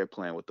players are out there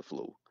playing with the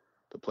flu.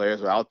 The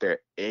players are out there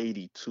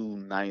 82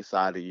 nights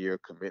out of the year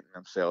committing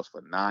themselves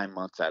for 9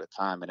 months at a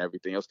time and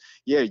everything else.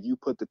 Yeah, you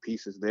put the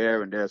pieces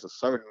there and there's a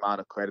certain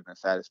amount of credit and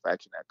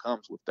satisfaction that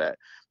comes with that,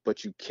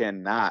 but you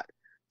cannot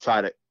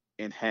try to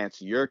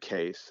enhance your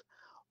case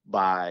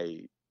by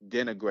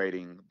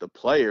denigrating the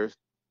players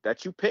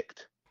that you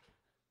picked.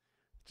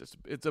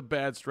 It's a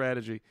bad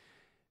strategy.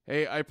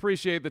 Hey, I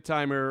appreciate the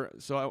timer,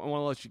 so I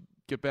want to let you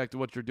get back to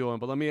what you're doing.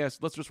 But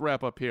let's just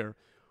wrap up here.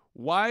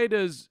 Why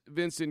does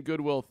Vincent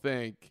Goodwill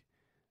think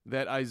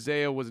that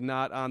Isaiah was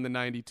not on the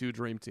 92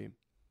 Dream Team?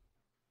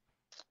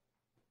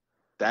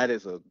 That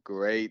is a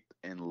great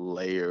and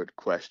layered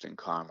question,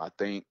 Carm. I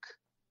think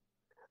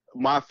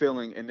my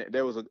feeling, and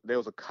there was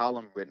a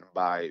column written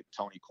by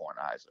Tony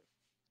Kornheiser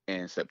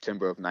in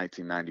September of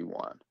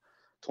 1991.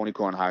 Tony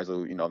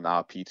Kornheiser,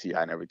 now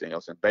PTI and everything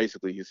else. And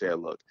basically he said,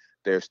 look,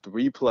 there's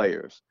 3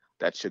 players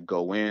that should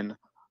go in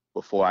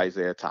before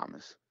Isaiah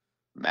Thomas.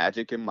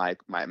 Magic and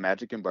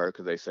Magic and Bird,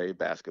 because they say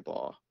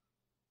basketball.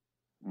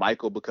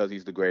 Michael, because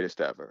he's the greatest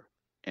ever.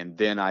 And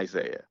then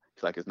Isaiah.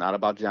 It's like, it's not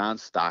about John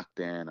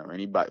Stockton or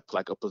anybody. It's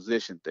like a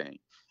position thing.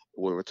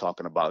 We were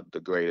talking about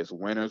the greatest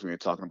winners. We were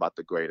talking about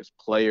the greatest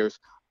players.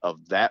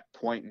 Of that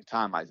point in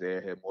time,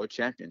 Isaiah had more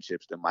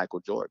championships than Michael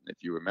Jordan, if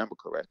you remember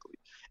correctly.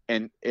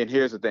 And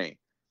here's the thing.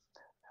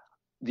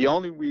 The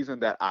only reason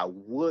that I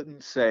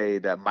wouldn't say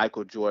that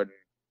Michael Jordan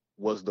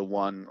was the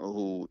one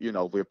who,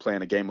 we're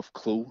playing a game of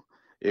Clue.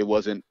 It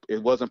wasn't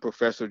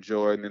Professor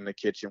Jordan in the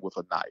kitchen with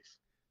a knife.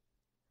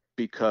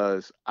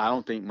 Because I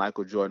don't think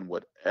Michael Jordan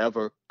would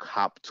ever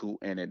cop to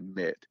and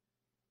admit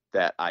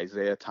that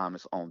Isaiah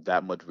Thomas owned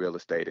that much real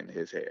estate in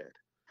his head.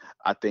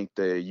 I think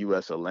the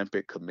U.S.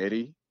 Olympic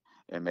Committee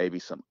and maybe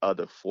some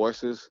other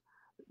forces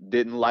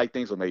didn't like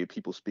things, or maybe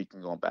people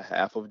speaking on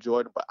behalf of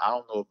Jordan, but I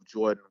don't know if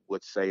Jordan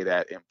would say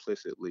that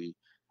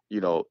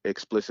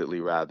explicitly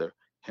rather,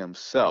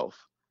 himself.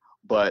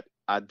 But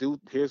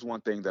here's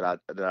one thing that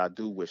I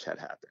do wish had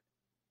happened.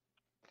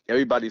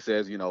 Everybody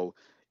says, you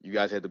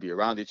guys had to be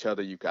around each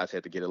other. You guys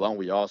had to get along.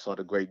 We all saw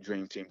the Great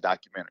Dream Team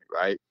documentary,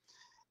 right?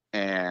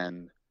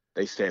 And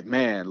they said,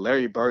 man,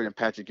 Larry Bird and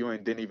Patrick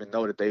Ewing didn't even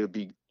know that they would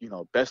be,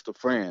 best of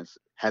friends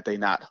had they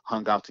not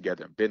hung out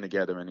together and been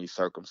together in these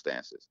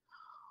circumstances.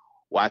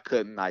 Why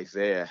couldn't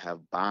Isiah have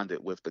bonded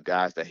with the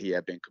guys that he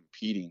had been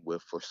competing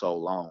with for so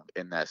long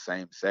in that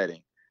same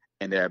setting?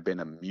 And there had been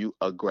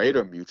a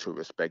greater mutual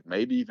respect,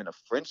 maybe even a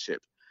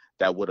friendship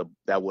that would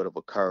have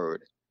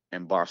occurred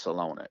in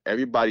Barcelona.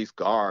 Everybody's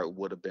guard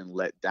would have been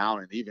let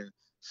down, and even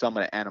some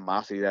of the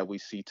animosity that we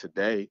see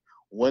today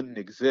wouldn't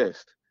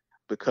exist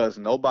because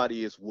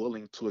nobody is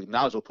willing to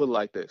acknowledge, or put it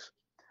like this,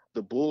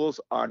 the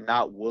Bulls are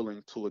not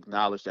willing to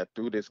acknowledge that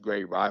through this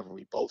great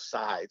rivalry, both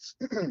sides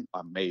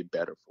are made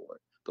better for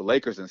it. The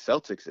Lakers and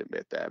Celtics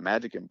admit that.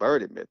 Magic and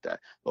Bird admit that.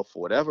 But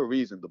for whatever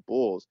reason, the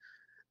Bulls,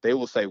 they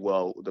will say,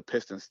 well, the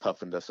Pistons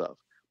toughened us up.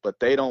 But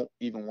they don't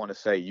even want to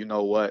say, you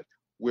know what,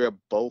 we're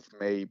both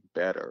made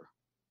better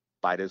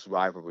by this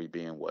rivalry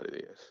being what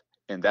it is.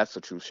 And that's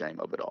the true shame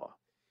of it all.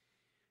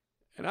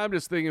 And I'm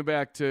just thinking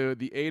back to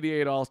the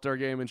 88 All-Star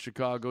game in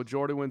Chicago.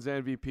 Jordan wins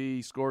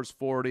MVP, scores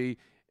 40,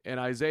 and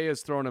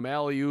Isaiah's throwing him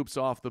alley-oops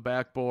off the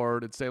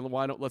backboard and saying,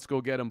 let's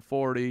go get him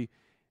 40.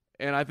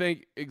 And I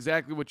think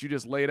exactly what you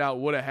just laid out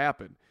would have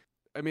happened.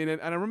 I mean,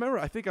 and I want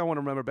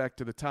to remember back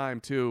to the time,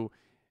 too,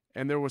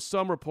 and there was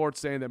some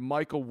reports saying that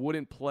Michael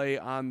wouldn't play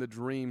on the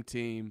Dream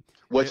Team.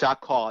 Which I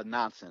call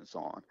nonsense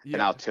on,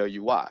 and I'll tell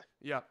you why.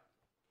 Yeah.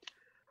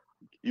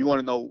 You want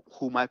to know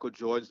who Michael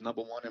Jordan's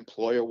number one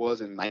employer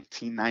was in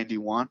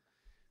 1991?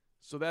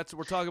 So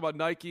we're talking about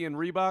Nike and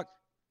Reebok?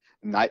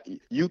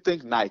 Nike. You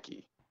think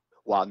Nike,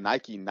 while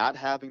Nike not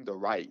having the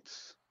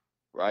rights,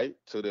 right,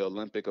 to the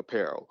Olympic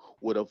apparel,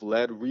 would have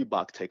let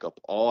Reebok take up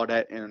all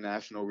that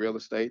international real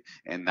estate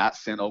and not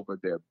send over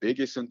their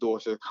biggest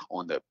endorser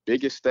on the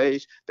biggest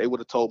stage? They would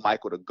have told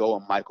Michael to go,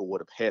 and Michael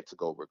would have had to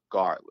go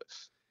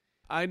regardless.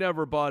 I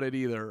never bought it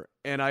either.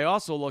 And I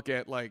also look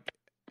at,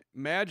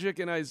 Magic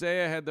and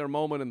Isiah had their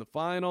moment in the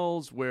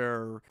finals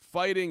where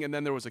fighting, and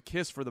then there was a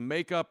kiss for the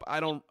makeup. I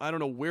don't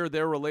know where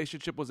their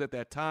relationship was at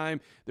that time.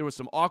 There was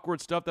some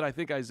awkward stuff that I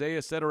think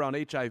Isiah said around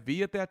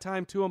HIV at that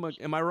time to him.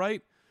 Am I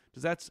right?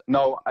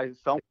 No, I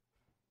don't.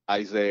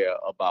 Isiah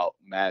about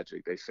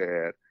Magic. They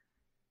said,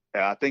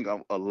 and I think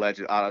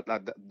alleged.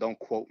 Don't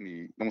quote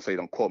me.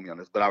 Don't quote me on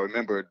this, but I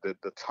remember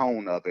the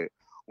tone of it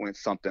went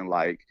something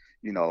like,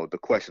 the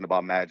question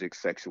about Magic's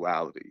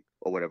sexuality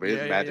or whatever.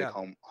 Is Magic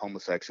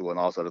homosexual and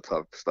all sort of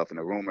tough stuff in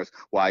the rumors?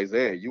 Well,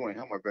 Isiah, you and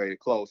him are very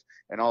close.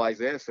 And all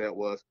Isiah said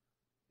was,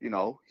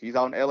 he's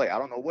out in LA. I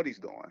don't know what he's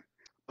doing.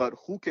 But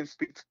who can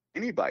speak to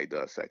anybody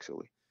does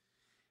sexually?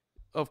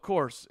 Of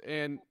course.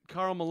 And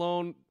Karl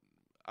Malone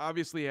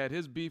obviously had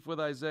his beef with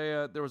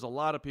Isiah. There was a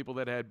lot of people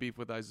that had beef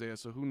with Isiah,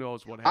 so who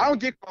knows what happened. I don't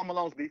get Karl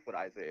Malone's beef with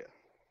Isiah.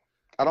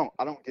 I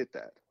don't get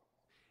that.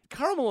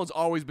 Karl Malone's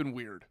always been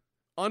weird.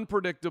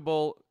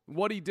 Unpredictable.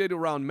 What he did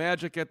around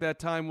Magic at that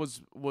time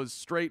was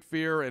straight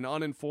fear and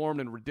uninformed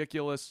and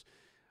ridiculous,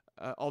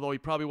 although he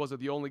probably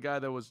wasn't the only guy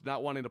that was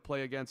not wanting to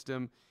play against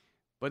him.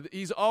 But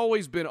he's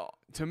always been,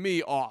 to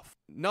me, off.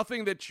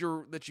 Nothing that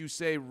you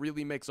say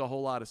really makes a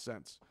whole lot of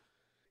sense.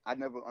 I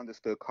never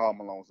understood Karl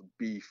Malone's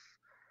beef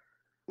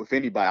with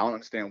anybody. I don't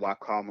understand why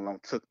Karl Malone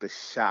took the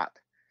shot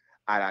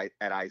at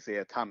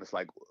Isiah Thomas.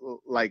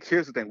 Like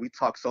here's the thing. We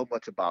talk so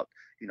much about,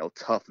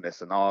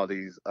 toughness and all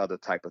these other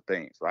type of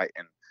things, right?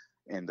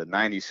 And the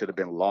 90s should have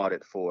been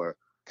lauded for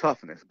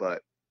toughness,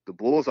 but the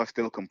Bulls are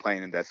still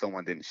complaining that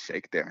someone didn't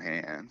shake their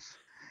hands.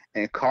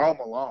 And Karl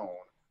Malone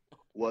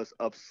was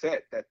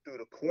upset that through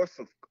the course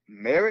of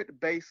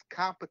merit-based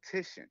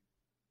competition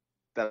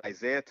that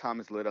Isiah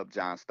Thomas lit up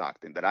John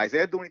Stockton. Did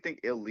Isiah do anything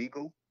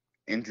illegal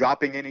in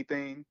dropping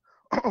anything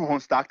on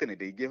Stockton?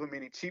 Did he give him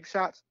any cheap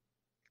shots?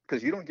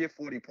 Because you don't get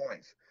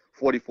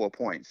 44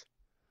 points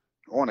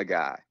on a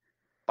guy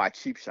by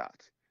cheap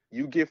shots.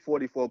 You get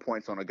 44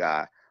 points on a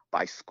guy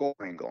by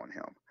scoring on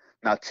him.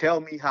 Now tell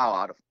me how,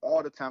 out of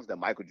all the times that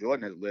Michael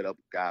Jordan has lit up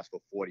guys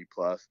for 40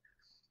 plus,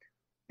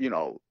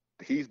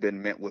 he's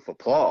been met with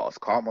applause.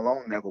 Karl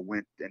Malone never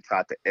went and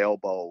tried to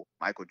elbow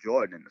Michael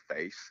Jordan in the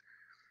face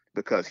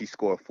because he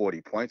scored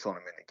 40 points on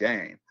him in the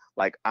game.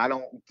 I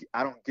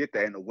don't get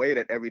that. And the way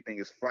that everything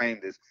is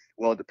framed is,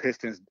 well, the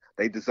Pistons,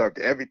 they deserved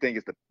it. Everything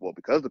is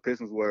because the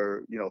Pistons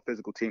were, a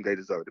physical team, they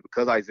deserved it.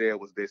 Because Isiah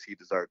was this, he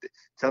deserved it.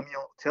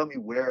 Tell me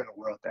where in the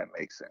world that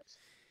makes sense.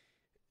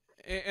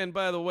 And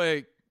by the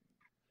way,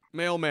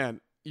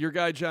 mailman, your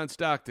guy John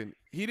Stockton,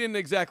 he didn't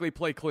exactly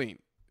play clean.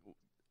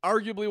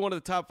 Arguably one of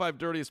the top 5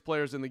 dirtiest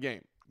players in the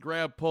game.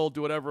 Grab, pull,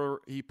 do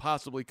whatever he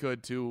possibly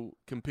could to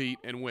compete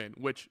and win,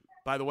 which,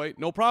 by the way,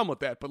 no problem with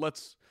that. But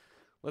let's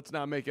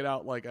not make it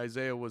out like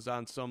Isiah was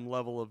on some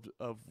level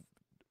of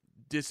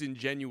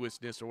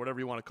disingenuousness or whatever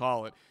you want to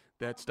call it,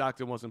 that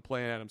Stockton wasn't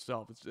playing at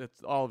himself.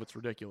 It's all of it's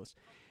ridiculous.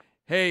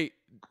 Hey,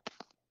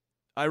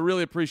 I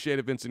really appreciate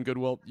it, Vincent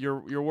Goodwill.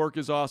 Your work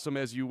is awesome,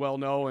 as you well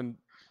know, and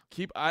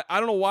I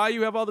don't know why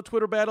you have all the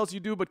Twitter battles you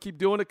do, but keep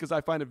doing it because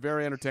I find it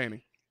very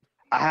entertaining.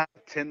 I have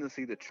a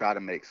tendency to try to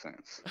make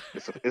sense.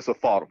 It's a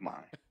fault of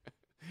mine.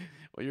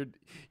 Well,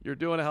 you're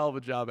doing a hell of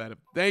a job at it.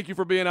 Thank you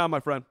for being on, my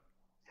friend.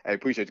 I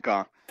appreciate you,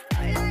 Con.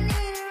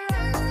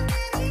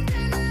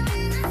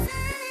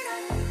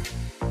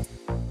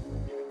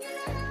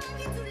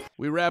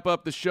 We wrap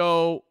up the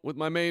show with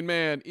my main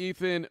man,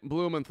 Ethan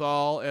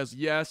Blumenthal, as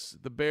yes,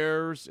 the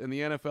Bears and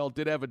the NFL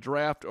did have a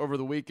draft over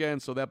the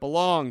weekend, so that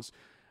belongs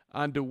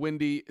on the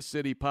Windy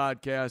City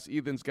podcast.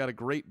 Ethan's got a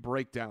great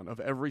breakdown of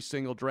every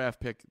single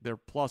draft pick, their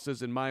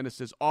pluses and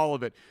minuses, all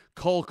of it.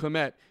 Cole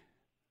Kmet,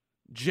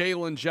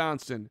 Jalen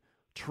Johnson,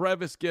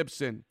 Trevis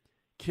Gibson,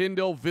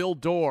 Kindle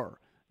Vildor,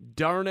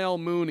 Darnell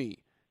Mooney,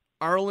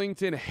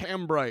 Arlington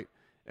Hambright,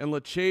 and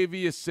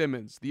Lachavious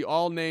Simmons, the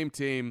all-name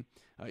team.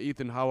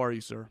 Ethan, how are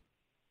you, sir?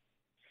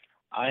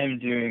 I am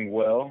doing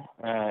well,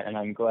 and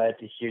I'm glad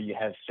to hear you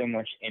have so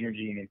much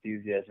energy and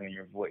enthusiasm in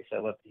your voice. I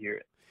love to hear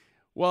it.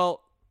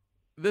 Well,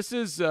 this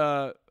is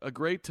a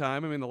great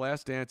time. I mean, the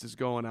Last Dance is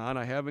going on.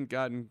 I haven't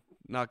gotten,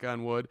 knock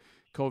on wood,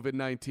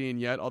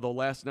 COVID-19 yet, although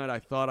last night I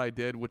thought I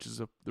did, which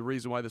is the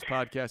reason why this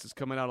podcast is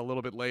coming out a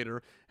little bit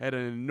later. I had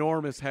an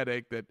enormous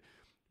headache that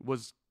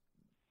was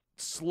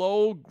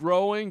slow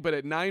growing, but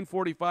at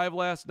 9:45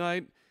 last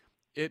night,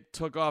 it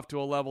took off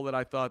to a level that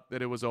I thought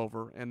that it was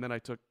over, and then I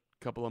took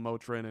a couple of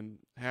Motrin, and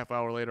half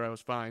hour later I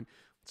was fine.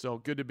 So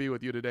good to be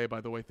with you today,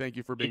 by the way. Thank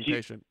you for being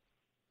patient.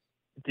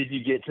 Did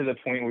you get to the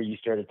point where you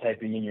started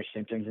typing in your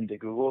symptoms into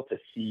Google to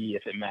see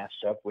if it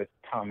matched up with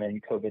common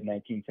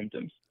COVID-19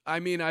 symptoms? I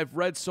mean, I've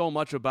read so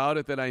much about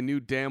it that I knew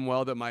damn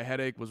well that my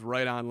headache was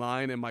right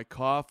online, and my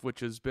cough,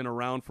 which has been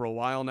around for a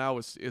while now,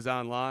 is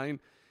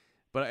online.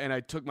 And I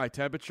took my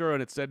temperature,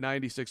 and it said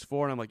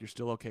 96.4, and I'm like, you're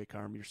still okay,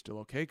 Carm. You're still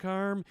okay,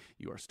 Carm.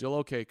 You are still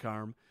okay,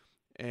 Carm.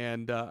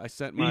 And I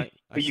sent my...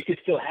 But you could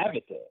still have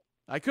it, though.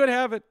 I could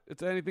have it.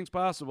 Anything's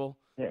possible.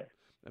 Yeah.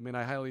 I mean,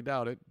 I highly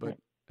doubt it, but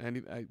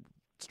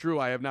it's true.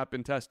 I have not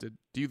been tested.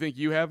 Do you think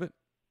you have it?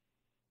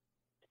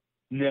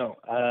 No.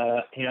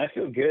 I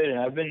feel good, and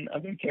I've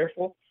been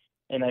careful,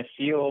 and I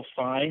feel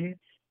fine.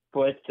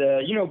 But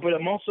but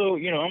I'm also,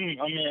 I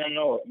don't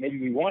know, maybe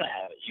we want to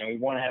have it. We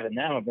want to have it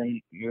now,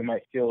 then we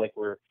might feel like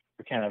we're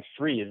kind of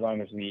free as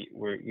long as we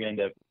end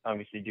up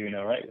obviously doing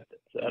all right with it.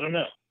 So I don't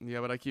know.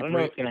 Yeah, but I don't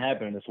know what's going to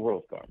happen in this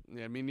world, Carm.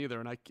 Yeah, me neither.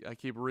 And I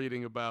keep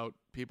reading about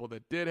people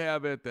that did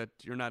have it, that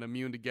you're not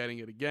immune to getting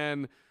it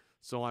again.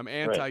 So I'm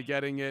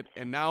anti-getting it.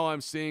 And now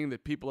I'm seeing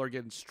that people are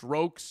getting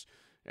strokes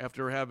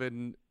after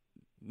having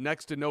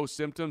next to no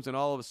symptoms, and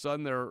all of a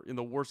sudden they're in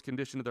the worst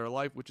condition of their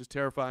life, which is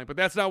terrifying. But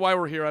that's not why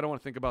we're here. I don't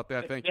want to think about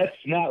that. Thank you. That's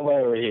not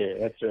why we're here.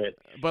 That's right.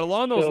 But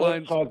along those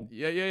lines,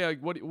 yeah.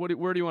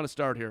 Where do you want to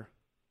start here?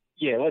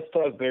 Yeah, let's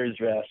talk Bears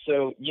draft.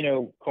 So,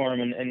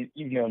 Carm, and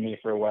you've known me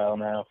for a while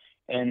now,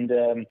 and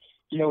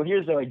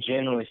here's how I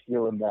generally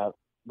feel about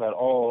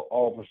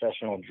all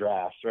professional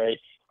drafts, right?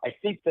 I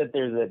think that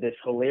there's this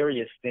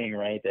hilarious thing,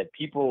 right, that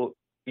people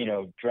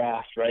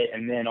draft, right?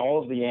 And then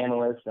all of the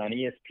analysts on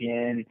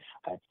ESPN,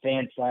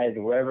 FanSided,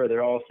 or wherever,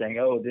 they're all saying,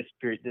 oh, this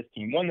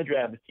team won the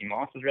draft, this team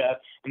lost the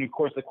draft. And of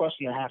course, the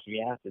question that has to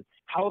be asked is,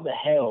 how the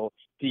hell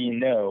do you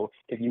know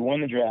if you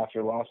won the draft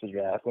or lost the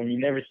draft when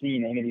you've never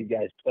seen any of these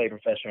guys play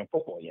professional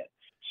football yet?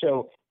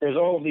 So there's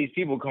all of these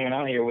people coming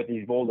out here with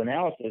these bold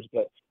analysis,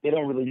 but they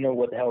don't really know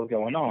what the hell is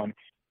going on.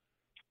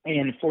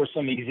 And for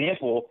some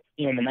example,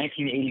 in the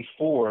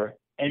 1984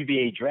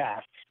 NBA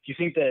draft, do you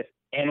think that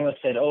analysts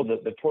said, oh,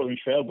 the Portland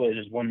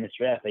Trailblazers won this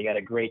draft, they got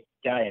a great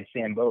guy in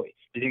Sam Bowie?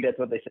 Do you think that's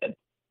what they said?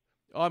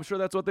 Oh, I'm sure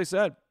that's what they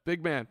said.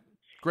 Big man.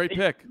 Great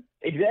pick.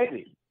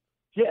 Exactly.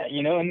 Yeah,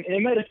 and they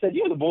might have said,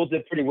 the Bulls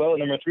did pretty well at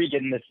number 3,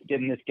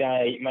 getting this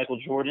guy, Michael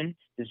Jordan,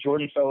 this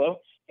Jordan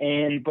fellow.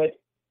 And but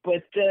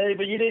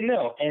you didn't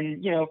know.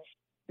 And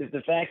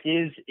the fact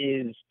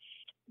is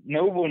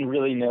no one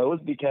really knows,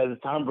 because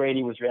Tom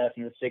Brady was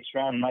drafted in the 6th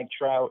round. Mike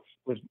Trout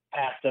was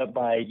passed up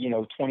by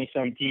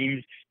 20-some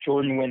teams.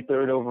 Jordan went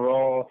 3rd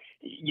overall.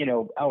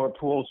 Albert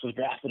Pujols was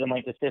drafted in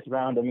like the 5th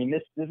round. I mean,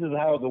 this is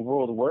how the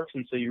world works,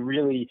 and so it's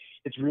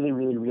really,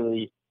 really,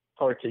 really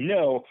hard to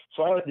know.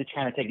 So I like to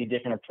kind of take a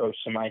different approach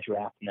to my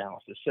draft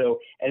analysis. So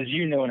as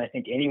you know, and I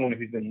think anyone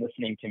who's been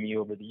listening to me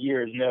over the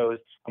years knows,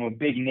 I'm a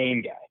big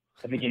name guy.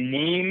 I think a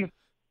name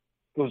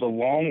goes a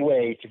long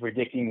way to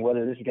predicting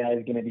whether this guy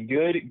is going to be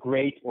good,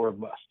 great, or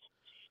bust.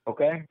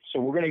 Okay, so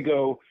we're going to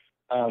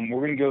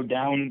go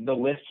down the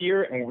list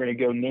here, and we're going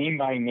to go name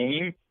by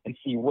name and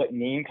see what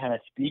name kind of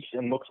speaks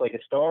and looks like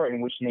a star,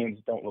 and which names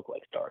don't look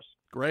like stars.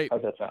 Great.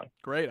 How's that sound?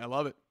 Great. I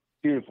love it.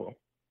 Beautiful.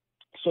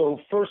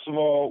 So first of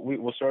all,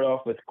 we'll start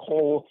off with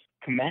Cole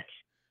Kmet.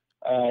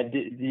 Do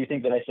you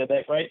think that I said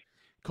that right?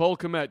 Cole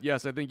Kmet.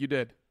 Yes, I think you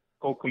did.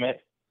 Cole Kmet.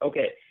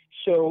 Okay.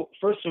 So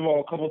first of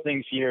all, a couple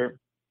things here.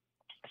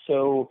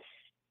 So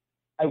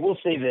I will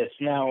say this.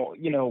 Now,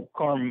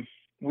 Carm,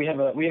 we have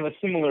a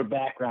similar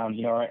background.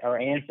 Our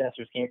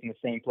ancestors came from the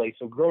same place.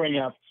 So growing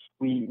up,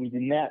 we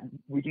did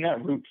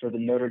not root for the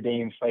Notre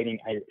Dame Fighting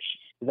Irish.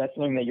 Is that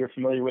something that you're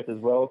familiar with as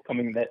well?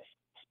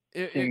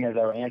 seeing as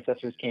our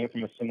ancestors came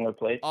from a similar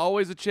place.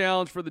 Always a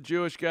challenge for the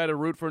Jewish guy to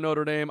root for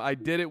Notre Dame. I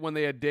did it when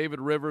they had David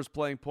Rivers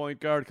playing point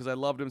guard because I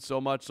loved him so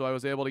much, so I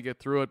was able to get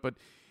through it. But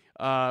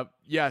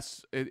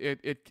yes,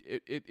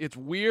 it's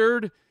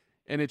weird,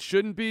 and it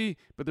shouldn't be,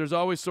 but there's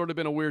always sort of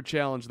been a weird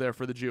challenge there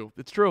for the Jew.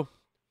 It's true.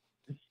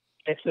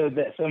 And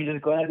so I'm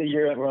just glad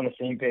that we're on the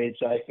same page.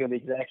 So I feel the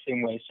exact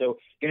same way. So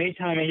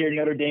anytime I hear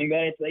Notre Dame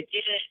guy, it's like,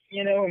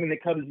 I mean, the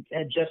Cubs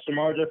had Jeff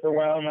Samardzija for a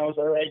while, and I was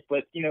all right.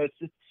 But, it's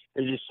just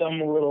there's just some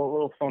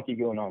little funky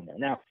going on there.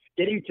 Now,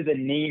 getting to the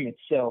name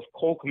itself,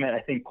 Cole Kmet,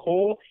 I think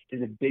Cole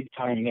is a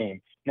big-time name.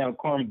 Now,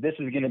 Carm, this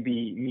is going to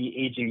be me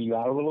aging you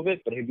out a little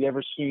bit, but have you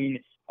ever seen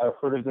or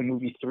heard of the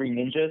movie Three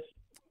Ninjas?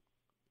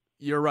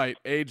 You're right.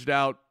 Aged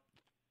out.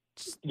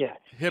 Yeah.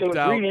 Hipped so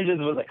out. Three Ninjas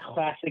was a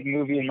classic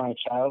movie in my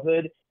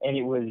childhood, and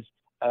it was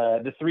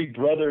the three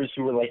brothers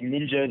who were like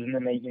ninjas, and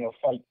then they,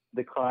 fight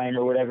the crime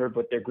or whatever,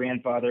 but their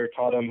grandfather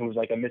taught them, who was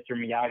like a Mr.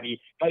 Miyagi.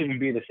 Might even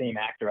be the same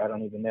actor. I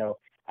don't even know.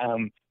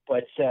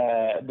 But so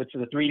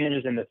the Three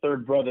Ninjas, and the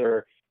third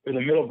brother, or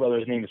the middle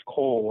brother's name is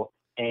Cole,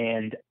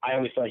 and I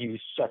always thought he was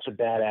such a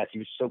badass. He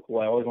was so cool.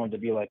 I always wanted to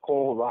be like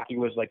Cole. Rocky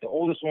was like the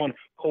oldest one.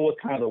 Cole was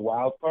kind of the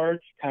wild card,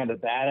 kind of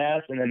the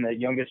badass, and then the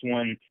youngest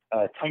one,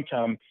 Tum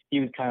Tum, he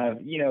was kind of,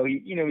 he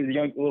was a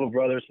young little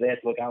brother, so they had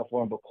to look out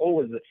for him. But Cole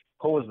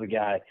was the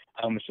guy.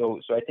 So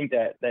I think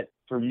that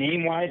for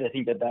name wise, I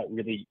think that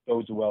really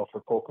bodes well for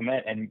Cole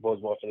Kmet and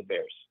bodes well for the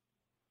Bears.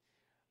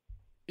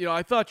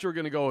 I thought you were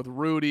going to go with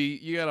Rudy.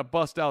 You got to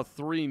bust out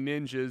Three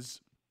Ninjas.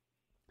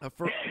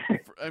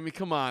 I mean,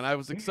 come on. I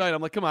was excited.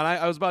 I'm like, come on.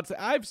 I was about to say,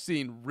 I've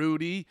seen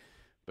Rudy,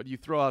 but you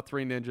throw out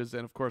Three Ninjas,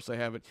 and of course I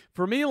haven't.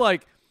 For me,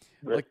 like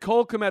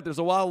Cole Kmet, there's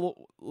a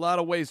lot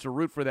of ways to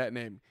root for that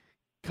name.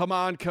 Come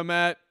on,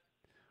 Kmet.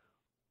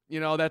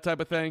 That type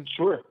of thing.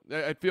 Sure.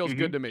 It feels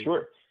good to me.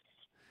 Sure.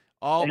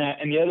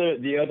 And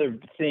the other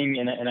thing,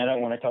 and I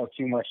don't want to talk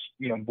too much,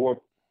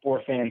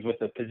 bore fans with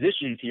the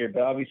positions here,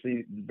 but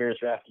obviously the Bears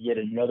drafted yet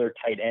another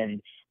tight end,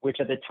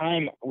 which at the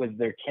time was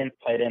their 10th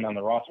tight end on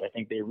the roster. I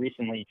think they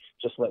recently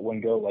just let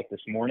one go like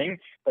this morning,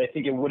 but I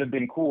think it would have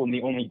been cool. And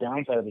the only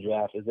downside of the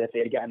draft is that if they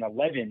had gotten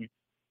 11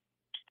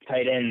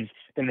 tight ends,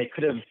 then they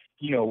could have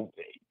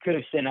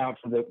sent out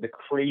for the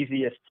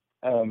craziest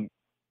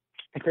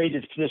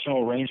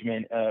positional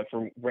arrangement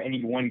for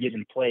any one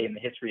given play in the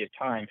history of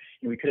time.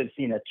 We could have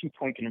seen a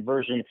 2-point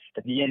conversion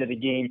at the end of the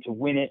game to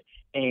win it,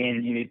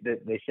 and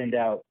they send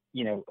out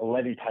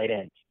 11 tight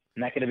ends,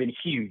 and that could have been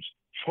huge.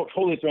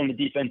 Totally thrown the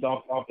defense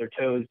off their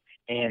toes,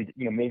 and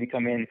maybe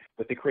come in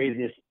with the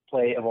craziest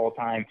play of all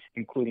time,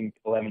 including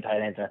 11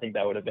 tight ends. And I think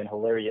that would have been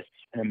hilarious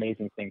and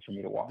amazing thing for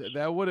me to watch.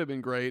 That would have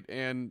been great,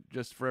 and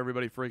just for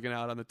everybody freaking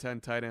out on the 10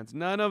 tight ends,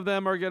 none of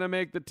them are going to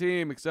make the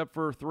team except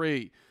for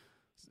 3.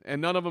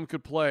 And none of them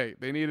could play.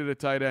 They needed a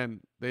tight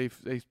end. They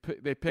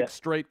picked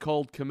straight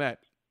cold Kmet,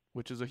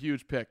 which is a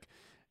huge pick,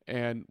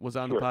 and was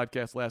on the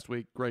podcast last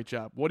week. Great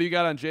job. What do you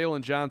got on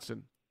Jalen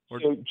Johnson?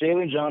 So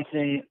Jalen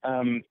Johnson,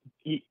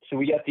 so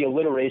we got the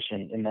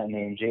alliteration in that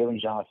name, Jalen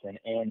Johnson,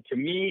 and to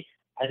me,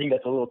 I think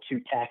that's a little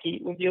too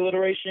tacky with the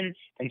alliteration,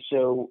 and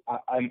so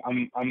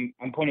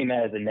I'm pointing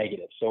that as a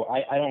negative. So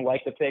I don't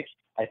like the pick.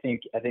 I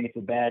think it's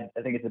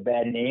a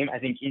bad name. I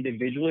think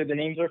individually the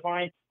names are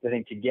fine. I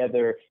think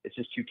together it's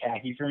just too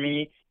tacky for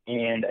me,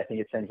 and I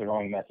think it sends the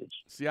wrong message.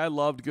 See, I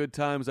loved Good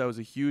Times. I was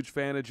a huge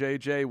fan of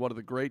JJ, one of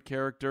the great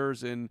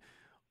characters in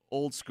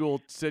old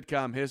school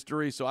sitcom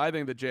history. So I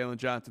think that Jalen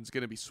Johnson's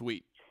going to be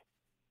sweet.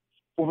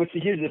 Well, but see,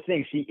 here's the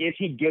thing. See, if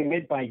he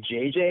went by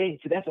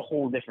JJ, so that's a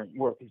whole different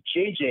word. Because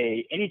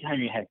JJ, anytime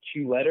you have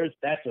 2 letters,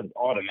 that's an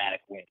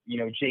automatic win.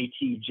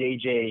 JT,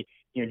 JJ,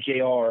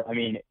 JR. I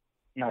mean,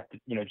 not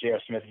J.R.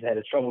 Smith has had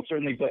his trouble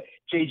certainly, but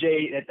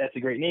JJ, that's a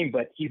great name.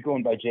 But he's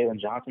going by Jalen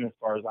Johnson as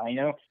far as I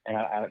know, and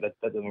that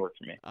doesn't work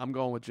for me. I'm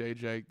going with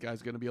JJ.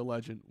 Guy's going to be a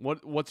legend.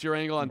 What's your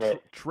angle on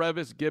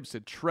Trevis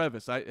Gibson?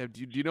 Trevis.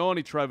 Do you know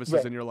any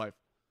Trevises in your life?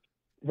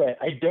 Right.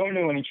 I don't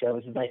know any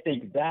Travises. I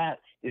think that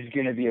is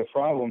going to be a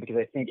problem because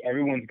I think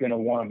everyone's going to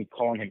want to be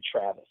calling him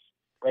Travis,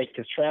 right?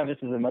 Because Travis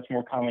is a much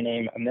more common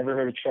name. I've never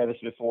heard of Travis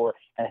before,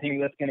 and I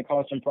think that's going to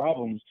cause some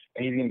problems.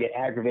 And he's going to get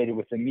aggravated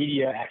with the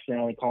media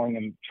accidentally calling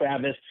him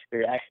Travis.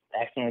 They're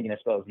accidentally going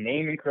to spell his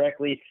name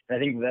incorrectly, and I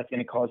think that's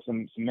going to cause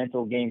some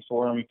mental games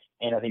for him.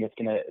 And I think it's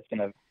going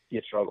to be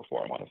a struggle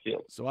for him on the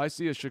field. So I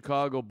see a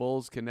Chicago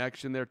Bulls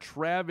connection there.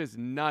 Travis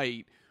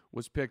Knight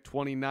was picked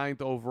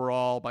 29th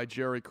overall by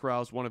Jerry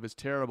Krause, one of his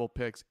terrible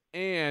picks,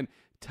 and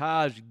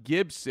Taj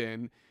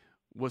Gibson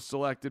was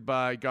selected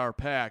by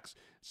Garpax.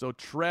 So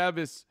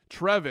Trevis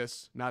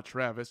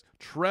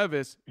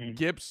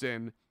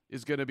Gibson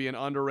is going to be an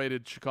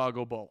underrated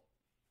Chicago Bull.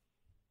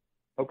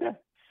 Okay.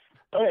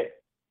 All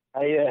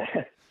right.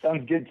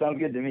 Sounds good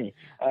to me.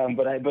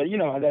 But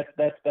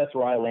that's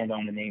where I land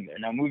on the name there.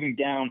 Now moving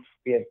down,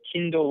 we have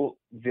Kindle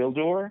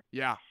Vildor.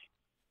 Yeah.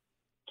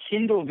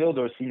 Kindle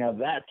Vildor. See, now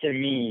that to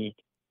me,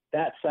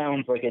 that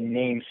sounds like a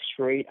name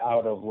straight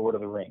out of Lord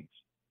of the Rings.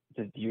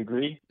 Do you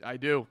agree? I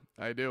do.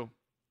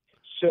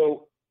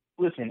 So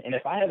listen, and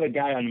if I have a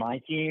guy on my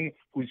team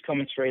who's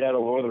coming straight out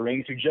of Lord of the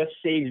Rings who just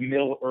saved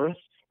Middle Earth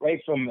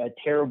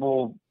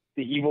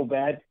the evil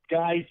bad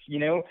guys,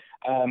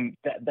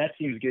 that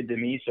seems good to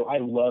me. So I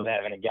love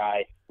having a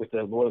guy with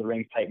a Lord of the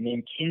Rings type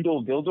name.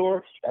 Kindle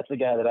Vildor, that's the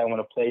guy that I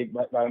want to play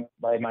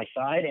by my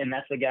side, and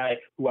that's the guy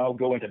who I'll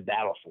go into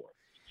battle for.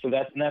 So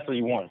that's what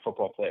you want in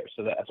football players.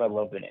 So that's why I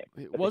love the name.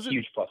 That's a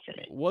huge plus for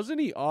me. Wasn't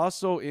he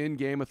also in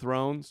Game of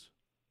Thrones?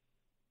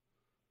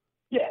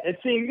 Yeah,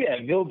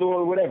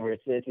 Vildor, whatever.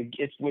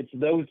 It's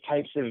those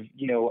types of,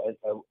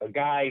 a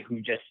guy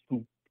who's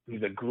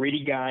a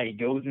gritty guy. He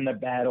goes into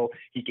battle.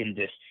 He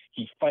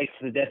fights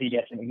to the death. He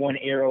gets one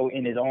arrow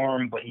in his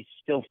arm, but he's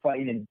still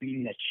fighting and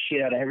beating the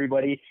shit out of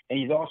everybody. And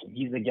he's awesome.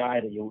 He's the guy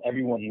that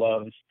everyone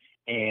loves,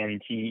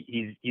 and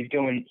he's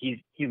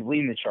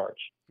leading the charge.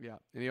 Yeah,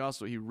 and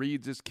he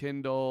reads his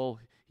Kindle.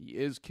 He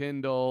is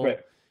Kindle. Right.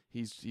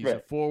 He's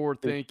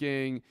forward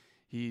thinking.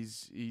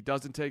 He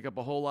doesn't take up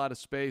a whole lot of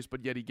space,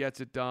 but yet he gets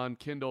it done.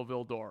 Kindle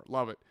Vildor,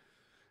 love it.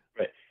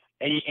 Right.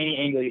 Any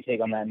angle you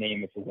take on that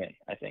name, it's a win,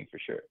 I think, for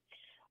sure.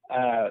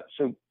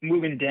 So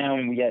moving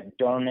down, we got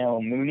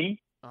Darnell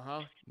Mooney.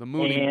 The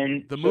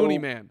Mooney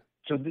man.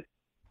 So this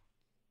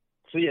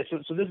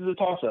is a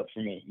toss-up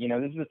for me.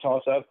 This is a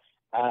toss-up.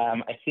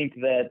 I think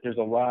that there's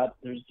a lot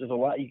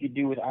you could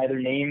do with either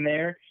name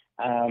there.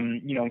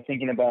 I'm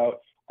thinking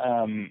about,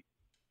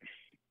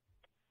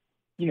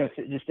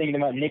 just thinking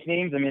about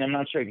nicknames. I mean, I'm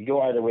not sure. It could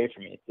go either way for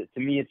me. To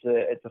me, it's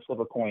a flip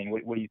a coin.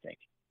 What do you think?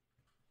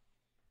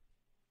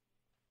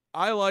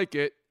 I like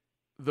it.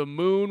 The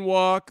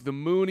Moonwalk, the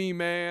Mooney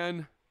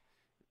Man,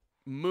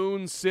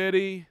 Moon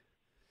City,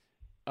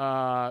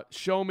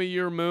 Show Me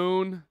Your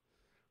Moon.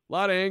 A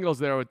lot of angles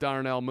there with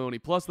Darnell Mooney.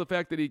 Plus the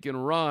fact that he can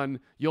run.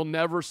 You'll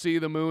never see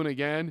the moon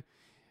again.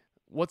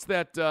 What's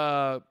that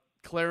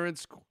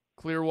Clarence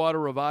Clearwater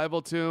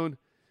Revival tune?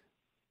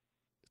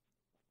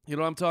 You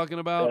know what I'm talking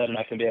about? I'm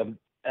not going to be able.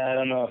 I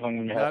don't know if I'm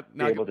going to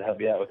be able to help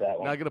you out with that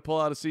one. Not going to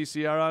pull out a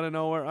CCR out of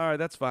nowhere? All right,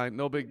 that's fine.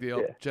 No big deal.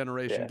 Yeah.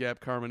 Generation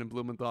gap, Carmen and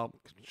Blumenthal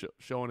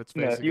showing its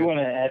face. No, if you want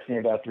to ask me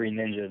about Three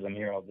Ninjas, I'm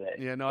here all day.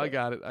 Yeah, no, I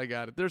got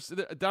it. There's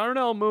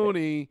Darnell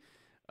Mooney.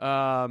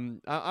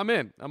 I'm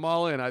in. I'm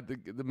all in.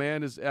 The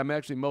man is. I'm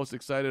actually most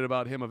excited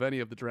about him of any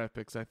of the draft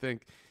picks. I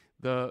think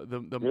the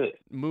really?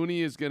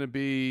 Mooney is going to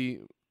be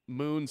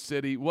Moon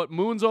City. What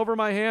moon's over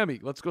Miami?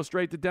 Let's go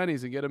straight to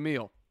Denny's and get a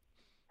meal.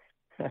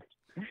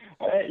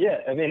 Yeah,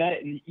 I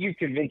mean, you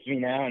convinced me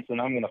now, and so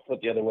now I'm going to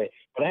flip the other way.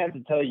 But I have to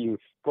tell you,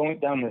 going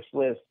down this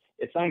list,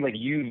 it sounds like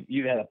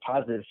you've had a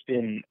positive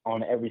spin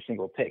on every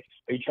single pick.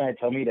 Are you trying to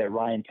tell me that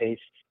Ryan Pace,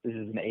 this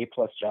is an A+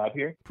 job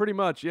here? Again,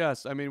 much,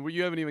 yes. I mean,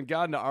 you haven't even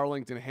gotten to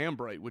Arlington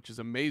Hambright, which is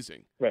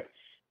amazing. Right.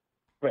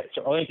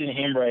 So Arlington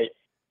Hambright,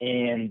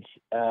 and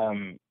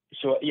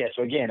so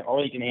again,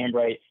 Arlington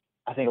Hambright,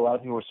 I think a lot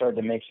of people were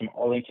starting to make some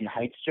Arlington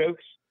Heights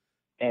jokes,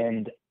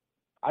 and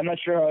I'm not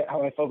sure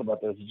how I felt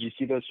about those. Did you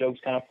see those jokes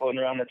kind of floating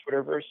around the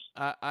Twitterverse?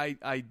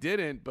 I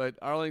didn't, but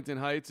Arlington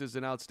Heights is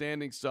an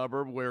outstanding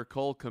suburb where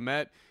Cole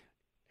Kmet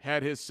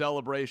had his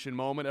celebration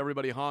moment,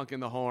 everybody honking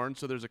the horn,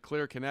 so there's a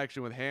clear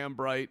connection with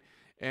Hambright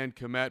and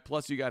Kmet.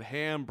 Plus you got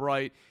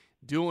Hambright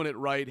doing it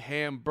right,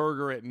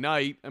 hamburger at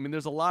night. I mean,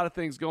 there's a lot of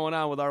things going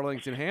on with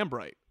Arlington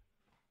Hambright.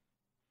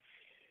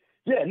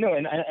 Yeah, no,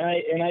 and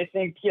I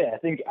think I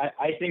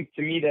think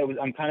to me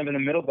I'm kind of in the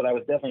middle, but I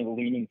was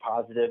definitely leaning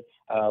positive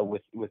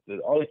with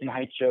the Arlington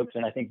Heights jokes,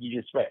 and I think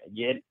you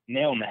hit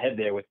nail on the head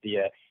there with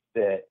the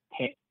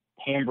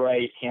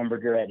Hambright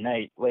hamburger at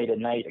night, late at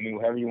night. I mean,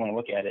 however you want to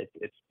look at it,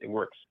 it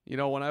works.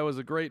 When I was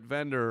a great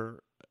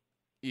vendor,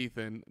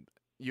 Ethan,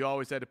 you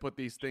always had to put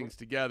these things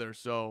together.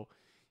 So,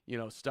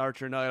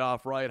 start your night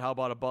off right. How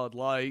about a Bud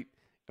Light?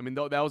 I mean,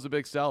 that was a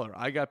big seller.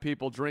 I got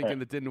people drinking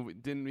that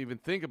didn't even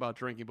think about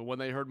drinking, but when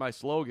they heard my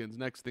slogans,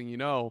 next thing you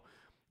know,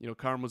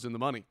 Carm was in the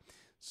money.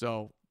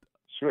 So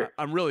sure,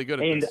 I'm really good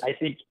at this. And I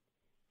think,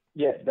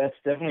 that's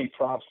definitely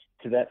props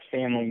to that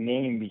family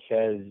name,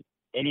 because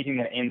anything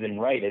that ends in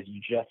right, as you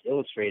just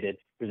illustrated,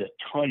 there's a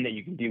ton that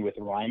you can do with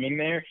rhyming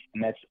there,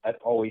 and that's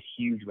always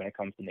huge when it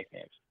comes to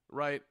nicknames.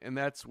 Right, and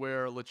that's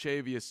where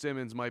Lachavious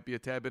Simmons might be a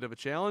tad bit of a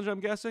challenge, I'm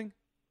guessing?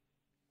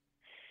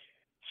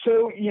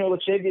 So,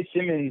 Lachavious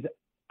Simmons,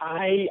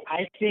 I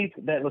think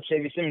that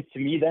Lachavious Simmons, to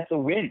me, that's a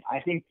win. I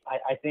think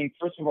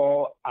first of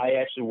all, I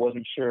actually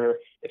wasn't sure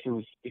if it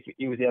was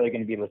either going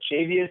to be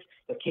Lachavious,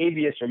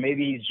 or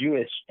maybe he's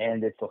Jewish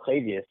and it's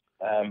Lachavious.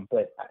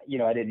 But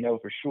I didn't know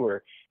for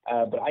sure.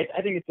 But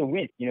I think it's a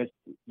win.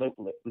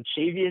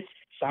 Lachavious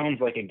sounds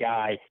like a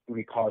guy who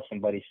could cause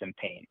somebody some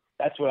pain.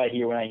 That's what I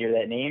hear when I hear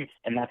that name,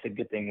 and that's a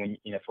good thing when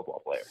you're a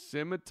football player.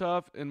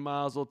 Simitov and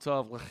Mazel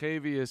Tov,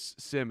 Lachavious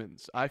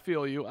Simmons. I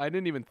feel you. I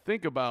didn't even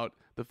think about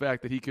the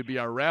fact that he could be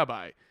our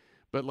rabbi.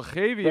 But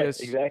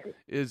Lachavious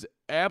is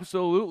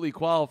absolutely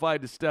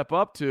qualified to step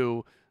up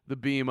to the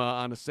Bema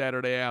on a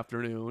Saturday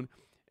afternoon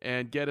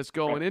and get us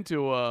going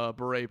into a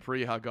Beret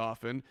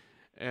Pre-Hagofen.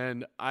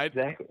 And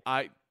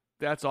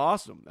that's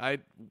awesome.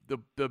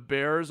 The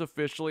Bears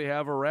officially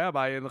have a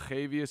rabbi in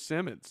Lachavious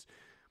Simmons.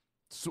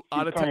 So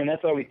Carmen,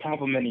 that's why we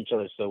compliment each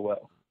other so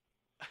well.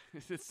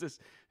 It's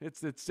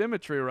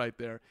symmetry right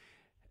there.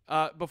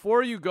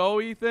 Before you go,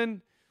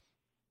 Ethan,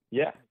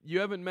 Yeah. You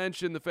haven't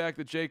mentioned the fact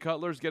that Jay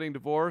Cutler's getting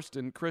divorced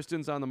and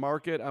Kristen's on the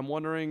market. I'm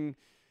wondering,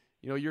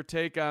 your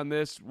take on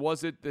this.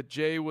 Was it that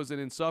Jay was an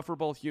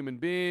insufferable human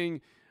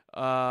being?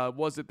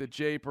 Was it that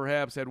Jay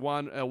perhaps had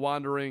a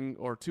wandering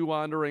or two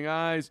wandering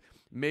eyes?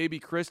 Maybe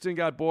Kristen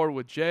got bored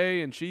with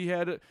Jay and she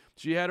had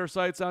her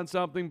sights on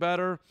something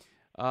better.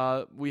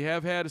 We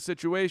have had a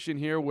situation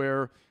here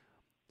where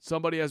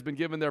somebody has been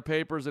given their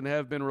papers and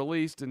have been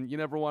released, and you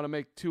never want to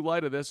make too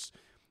light of this.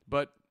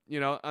 But,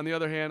 on the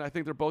other hand, I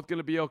think they're both going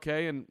to be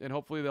okay, and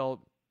hopefully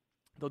they'll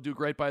do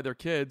great by their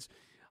kids.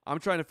 I'm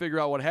trying to figure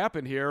out what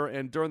happened here,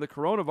 and during the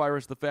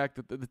coronavirus, the fact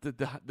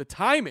that the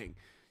timing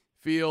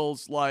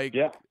feels like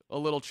a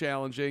little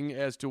challenging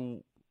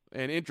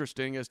and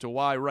interesting as to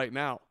why right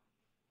now.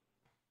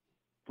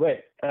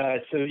 Right.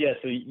 So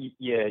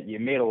you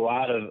made a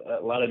lot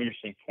of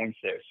interesting points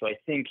there. So I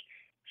think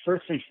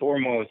first and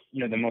foremost,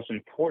 the most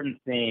important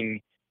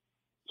thing,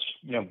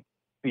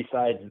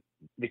 besides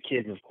the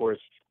kids, of course,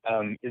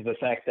 is the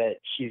fact that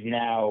she's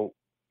now,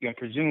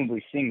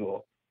 presumably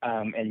single.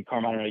 And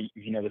Carm, I don't know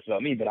if you know this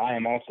about me, but I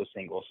am also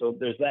single. So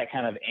there's that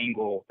kind of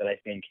angle that I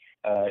think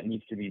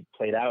needs to be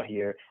played out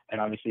here.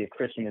 And obviously, if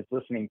Kristen is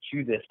listening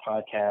to this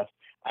podcast,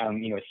 as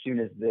soon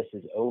as this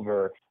is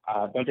over,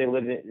 don't they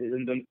live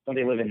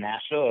in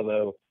Nashville?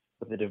 Although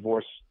with the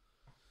divorce,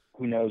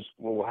 who knows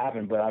what will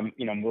happen? But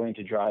I'm willing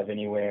to drive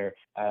anywhere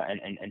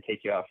and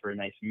take you out for a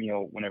nice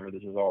meal whenever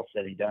this is all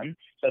said and done.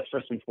 So that's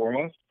first and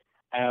foremost.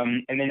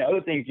 And then other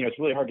things, it's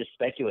really hard to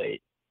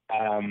speculate.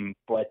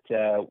 But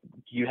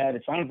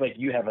it sounds like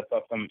you have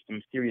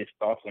some serious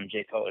thoughts on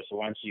Jay Cutler. So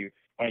why don't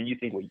you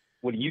think,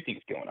 what do you think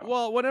is going on?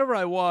 Well, whenever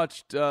I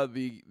watched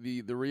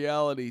the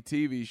reality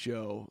TV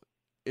show,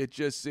 it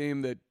just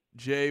seemed that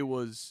Jay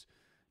was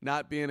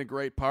not being a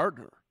great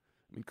partner.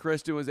 I mean,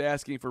 Kristen was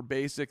asking for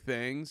basic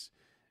things,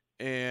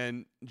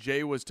 and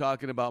Jay was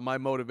talking about my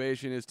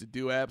motivation is to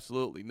do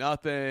absolutely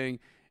nothing,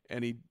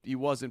 and he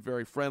wasn't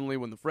very friendly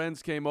when the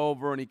friends came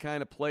over, and he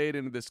kind of played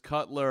into this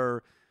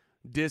Cutler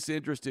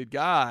disinterested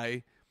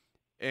guy,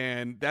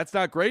 and that's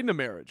not great in a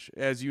marriage,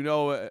 as you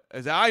know,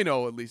 as I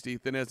know at least,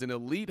 Ethan, as an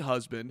elite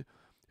husband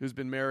who's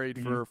been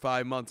married for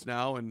 5 months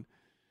now, and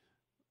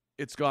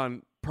it's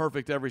gone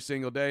perfect every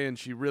single day, and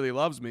she really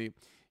loves me.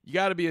 You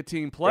got to be a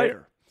team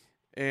player,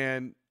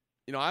 and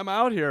I'm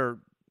out here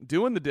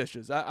doing the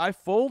dishes. I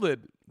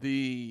folded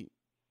the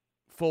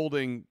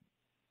folding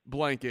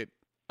blanket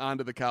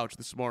onto the couch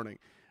this morning.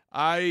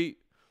 I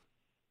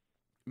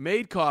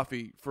made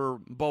coffee for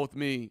both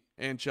me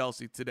and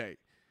Chelsea today.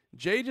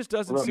 Jay just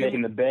doesn't seem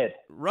making the bed.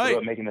 Right.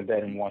 About making the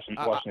bed and washing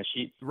the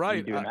sheets. Right. Are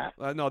you doing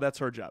that? No, that's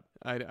her job.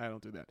 I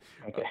don't do that.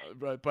 Okay.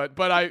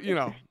 But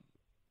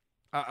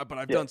I but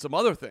I've done some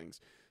other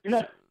things. You're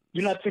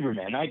not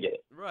Superman. I get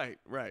it. Right.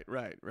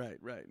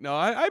 No,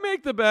 I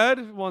make the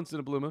bed once in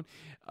a blue moon.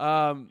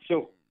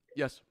 So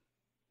yes.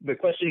 The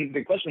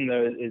question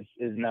though is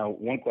now,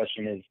 one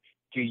question is,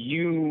 did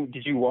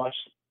you watch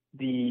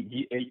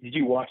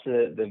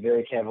the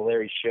Very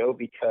Cavallari show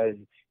because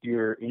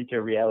you're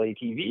into reality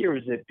TV, or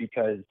is it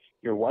because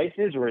your wife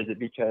is, or is it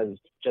because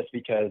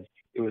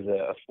it was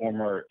a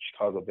former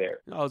Chicago Bear?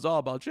 No, it's all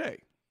about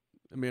Jay.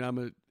 I mean,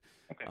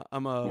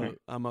 I'm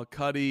a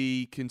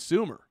Cuddy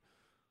consumer.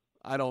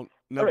 I don't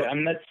know. Right, I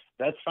mean,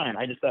 that's fine.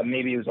 I just thought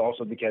maybe it was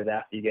also because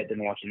after you get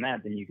done watching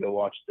that, then you go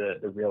watch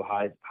the Real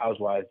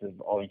Housewives of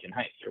Arlington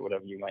Heights or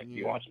whatever you might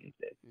be watching these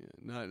days. Yeah,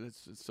 no,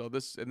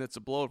 it's a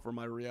blow for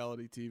my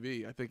reality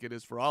TV. I think it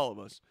is for all of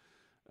us,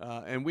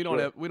 and we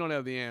don't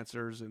have the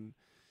answers, and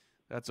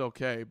that's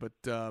okay. But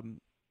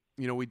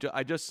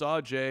I just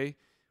saw Jay.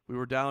 We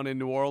were down in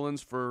New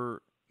Orleans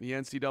for the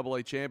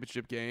NCAA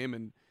championship game,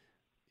 and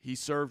he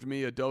served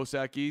me a Dos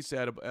Equis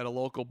at a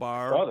local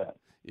bar. I saw that.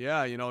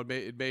 Yeah,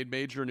 it made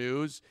major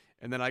news,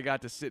 and then I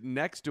got to sit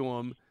next to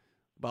him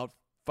about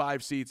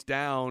 5 seats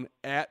down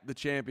at the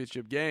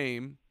championship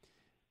game.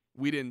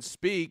 We didn't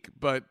speak,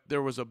 but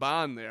there was a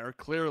bond there.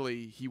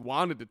 Clearly, he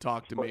wanted to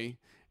talk to me,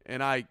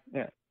 and I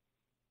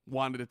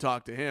wanted to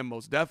talk to him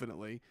most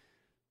definitely.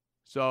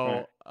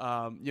 So,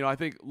 I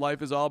think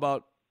life is all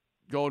about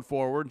going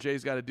forward.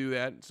 Jay's got to do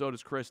that, and so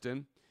does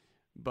Kristen.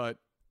 But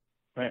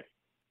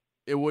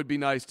it would be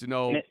nice to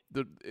know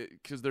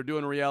because they're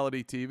doing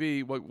reality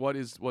TV.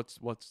 What's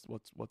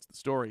the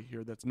story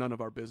here? That's none of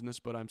our business,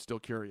 but I'm still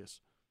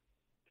curious.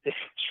 It's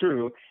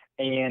true,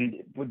 and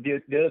the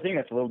other thing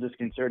that's a little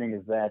disconcerting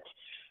is that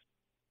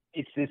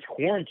it's this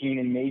quarantine,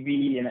 and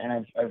maybe, and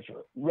I've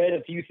read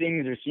a few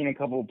things or seen a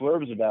couple of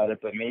blurbs about it,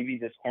 but maybe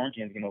this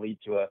quarantine is going to lead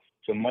to a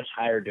much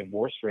higher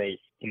divorce rate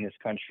in this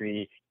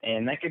country,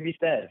 and that could be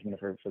sad,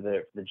 for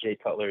the Jay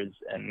Cutlers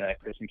and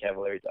Kristen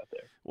Cavallaris out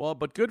there. Well,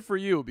 but good for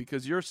you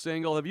because you're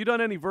single. Have you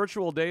done any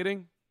virtual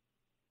dating?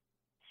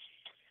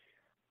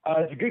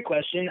 It's a good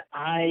question.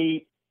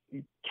 I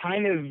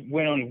kind of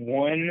went on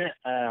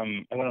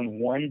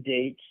one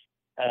date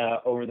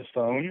over the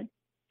phone,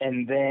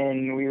 and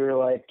then we were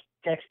like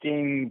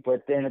texting,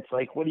 but then it's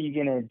like, what are you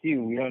gonna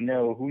do? We don't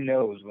know. Who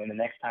knows when the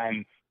next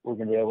time we're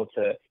gonna be able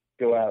to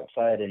go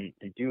outside and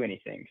do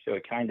anything. So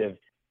it kind of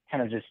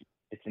just,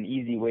 it's an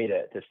easy way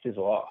to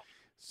fizzle off.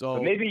 So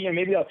but maybe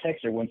I'll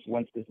text her once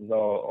this is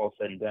all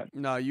said and done.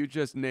 No, you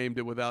just named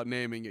it without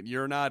naming it.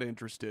 You're not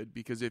interested,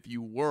 because if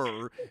you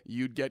were,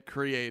 you'd get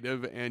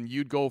creative and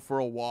you'd go for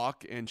a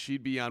walk and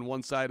she'd be on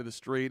one side of the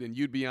street and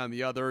you'd be on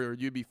the other, or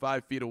you'd be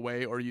 5 feet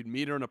away, or you'd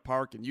meet her in a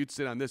park and you'd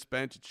sit on this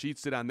bench and she'd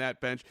sit on that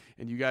bench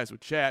and you guys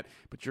would chat.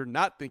 But you're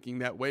not thinking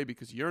that way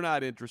because you're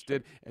not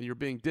interested, and you're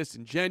being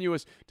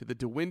disingenuous to the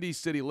DeWindy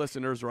City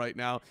listeners right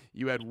now.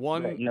 You had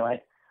one.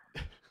 Right,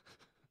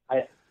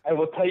 I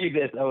will tell you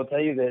this.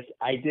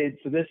 I did.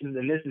 So this is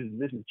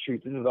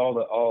truth. This is all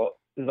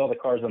the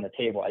cards on the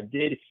table. I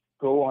did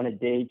go on a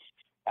date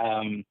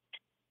on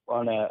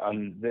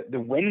the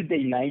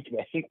Wednesday night,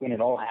 I think, when it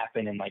all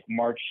happened, in like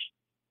March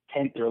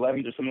 10th or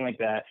 11th or something like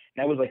that. And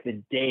that was like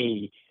the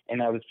day.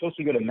 And I was supposed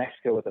to go to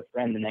Mexico with a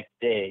friend the next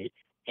day.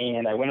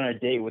 And I went on a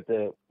date with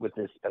a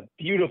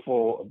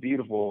beautiful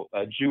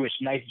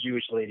nice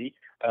Jewish lady.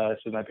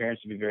 So my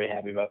parents would be very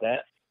happy about that.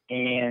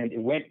 And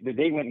the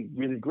date went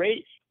really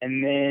great.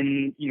 And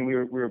then, we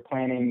were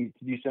planning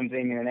to do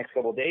something in the next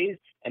couple of days.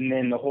 And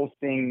then the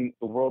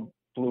world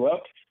blew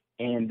up.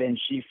 And then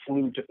she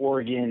flew to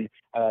Oregon,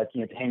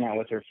 to hang out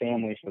with her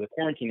family for the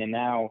quarantine. And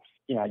now,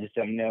 I just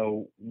don't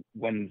know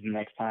when's the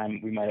next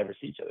time we might ever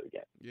see each other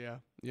again.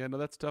 Yeah. No,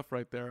 that's tough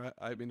right there.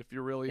 I mean, if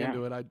you're really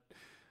into it, I'd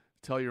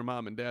tell your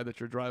mom and dad that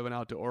you're driving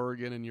out to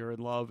Oregon and you're in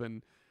love,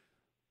 and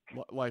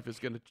life is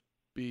going to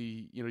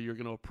be, you're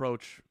going to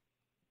approach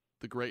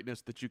the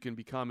greatness that you can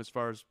become as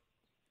far as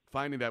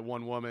finding that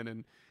one woman.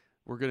 And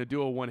we're going to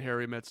do a When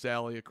Harry Met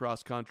Sally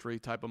across country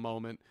type of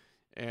moment.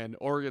 And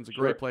Oregon's a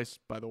great place,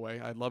 by the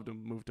way. I'd love to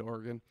move to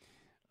Oregon.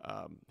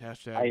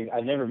 Hashtag.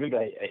 I've never been,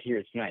 but I hear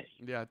it's nice.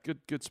 Yeah,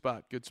 good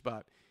spot.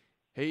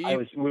 Hey,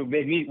 with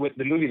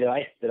the movie that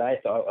I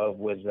thought of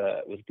was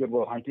Good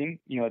Will Hunting.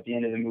 At the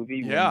end of the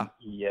movie, when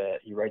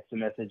he writes the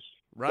message,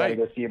 right, to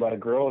go see about a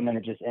girl, and then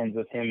it just ends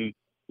with him,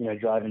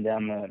 driving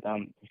down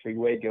the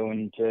freeway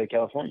going to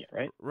California,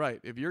 right? Right.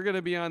 If you're going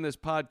to be on this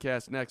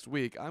podcast next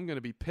week, I'm going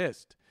to be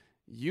pissed.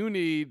 You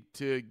need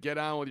to get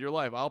on with your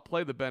life. I'll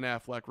play the Ben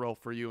Affleck role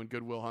for you in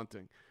Good Will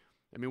Hunting.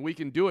 I mean, we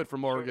can do it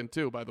from Oregon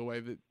too. By the way,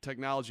 the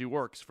technology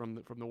works from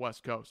the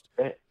West Coast.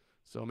 Right.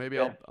 So maybe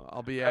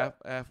I'll be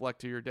Affleck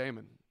to your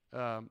Damon.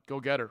 Go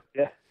get her.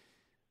 Yeah.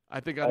 I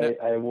think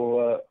I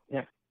will.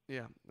 Yeah.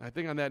 Yeah. I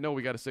think on that note,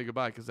 we got to say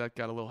goodbye because that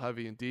got a little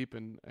heavy and deep,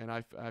 and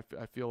I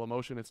feel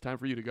emotion. It's time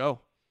for you to go.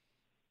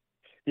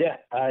 Yeah,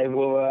 I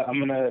will. I'm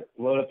gonna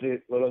load up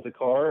the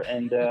car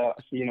and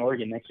see you in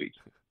Oregon next week.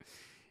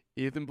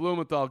 Ethan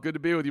Blumenthal, good to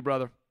be with you,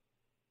 brother.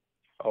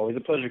 Always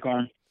a pleasure,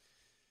 Carm.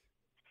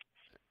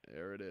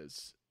 There it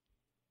is.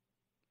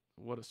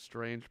 What a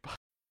strange.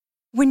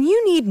 When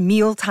you need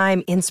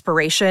mealtime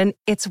inspiration,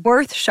 it's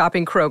worth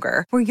shopping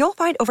Kroger, where you'll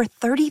find over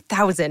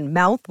 30,000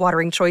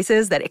 mouth-watering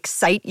choices that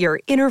excite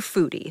your inner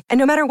foodie. And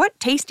no matter what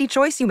tasty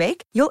choice you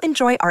make, you'll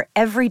enjoy our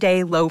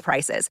everyday low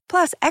prices,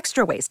 plus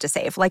extra ways to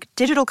save, like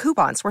digital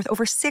coupons worth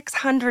over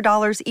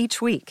 $600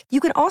 each week. You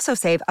can also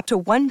save up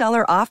to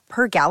 $1 off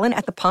per gallon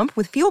at the pump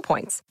with fuel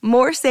points.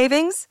 More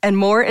savings and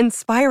more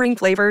inspiring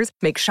flavors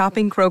make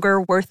shopping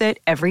Kroger worth it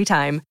every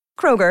time.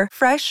 Kroger,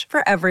 fresh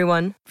for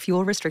everyone.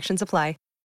 Fuel restrictions apply.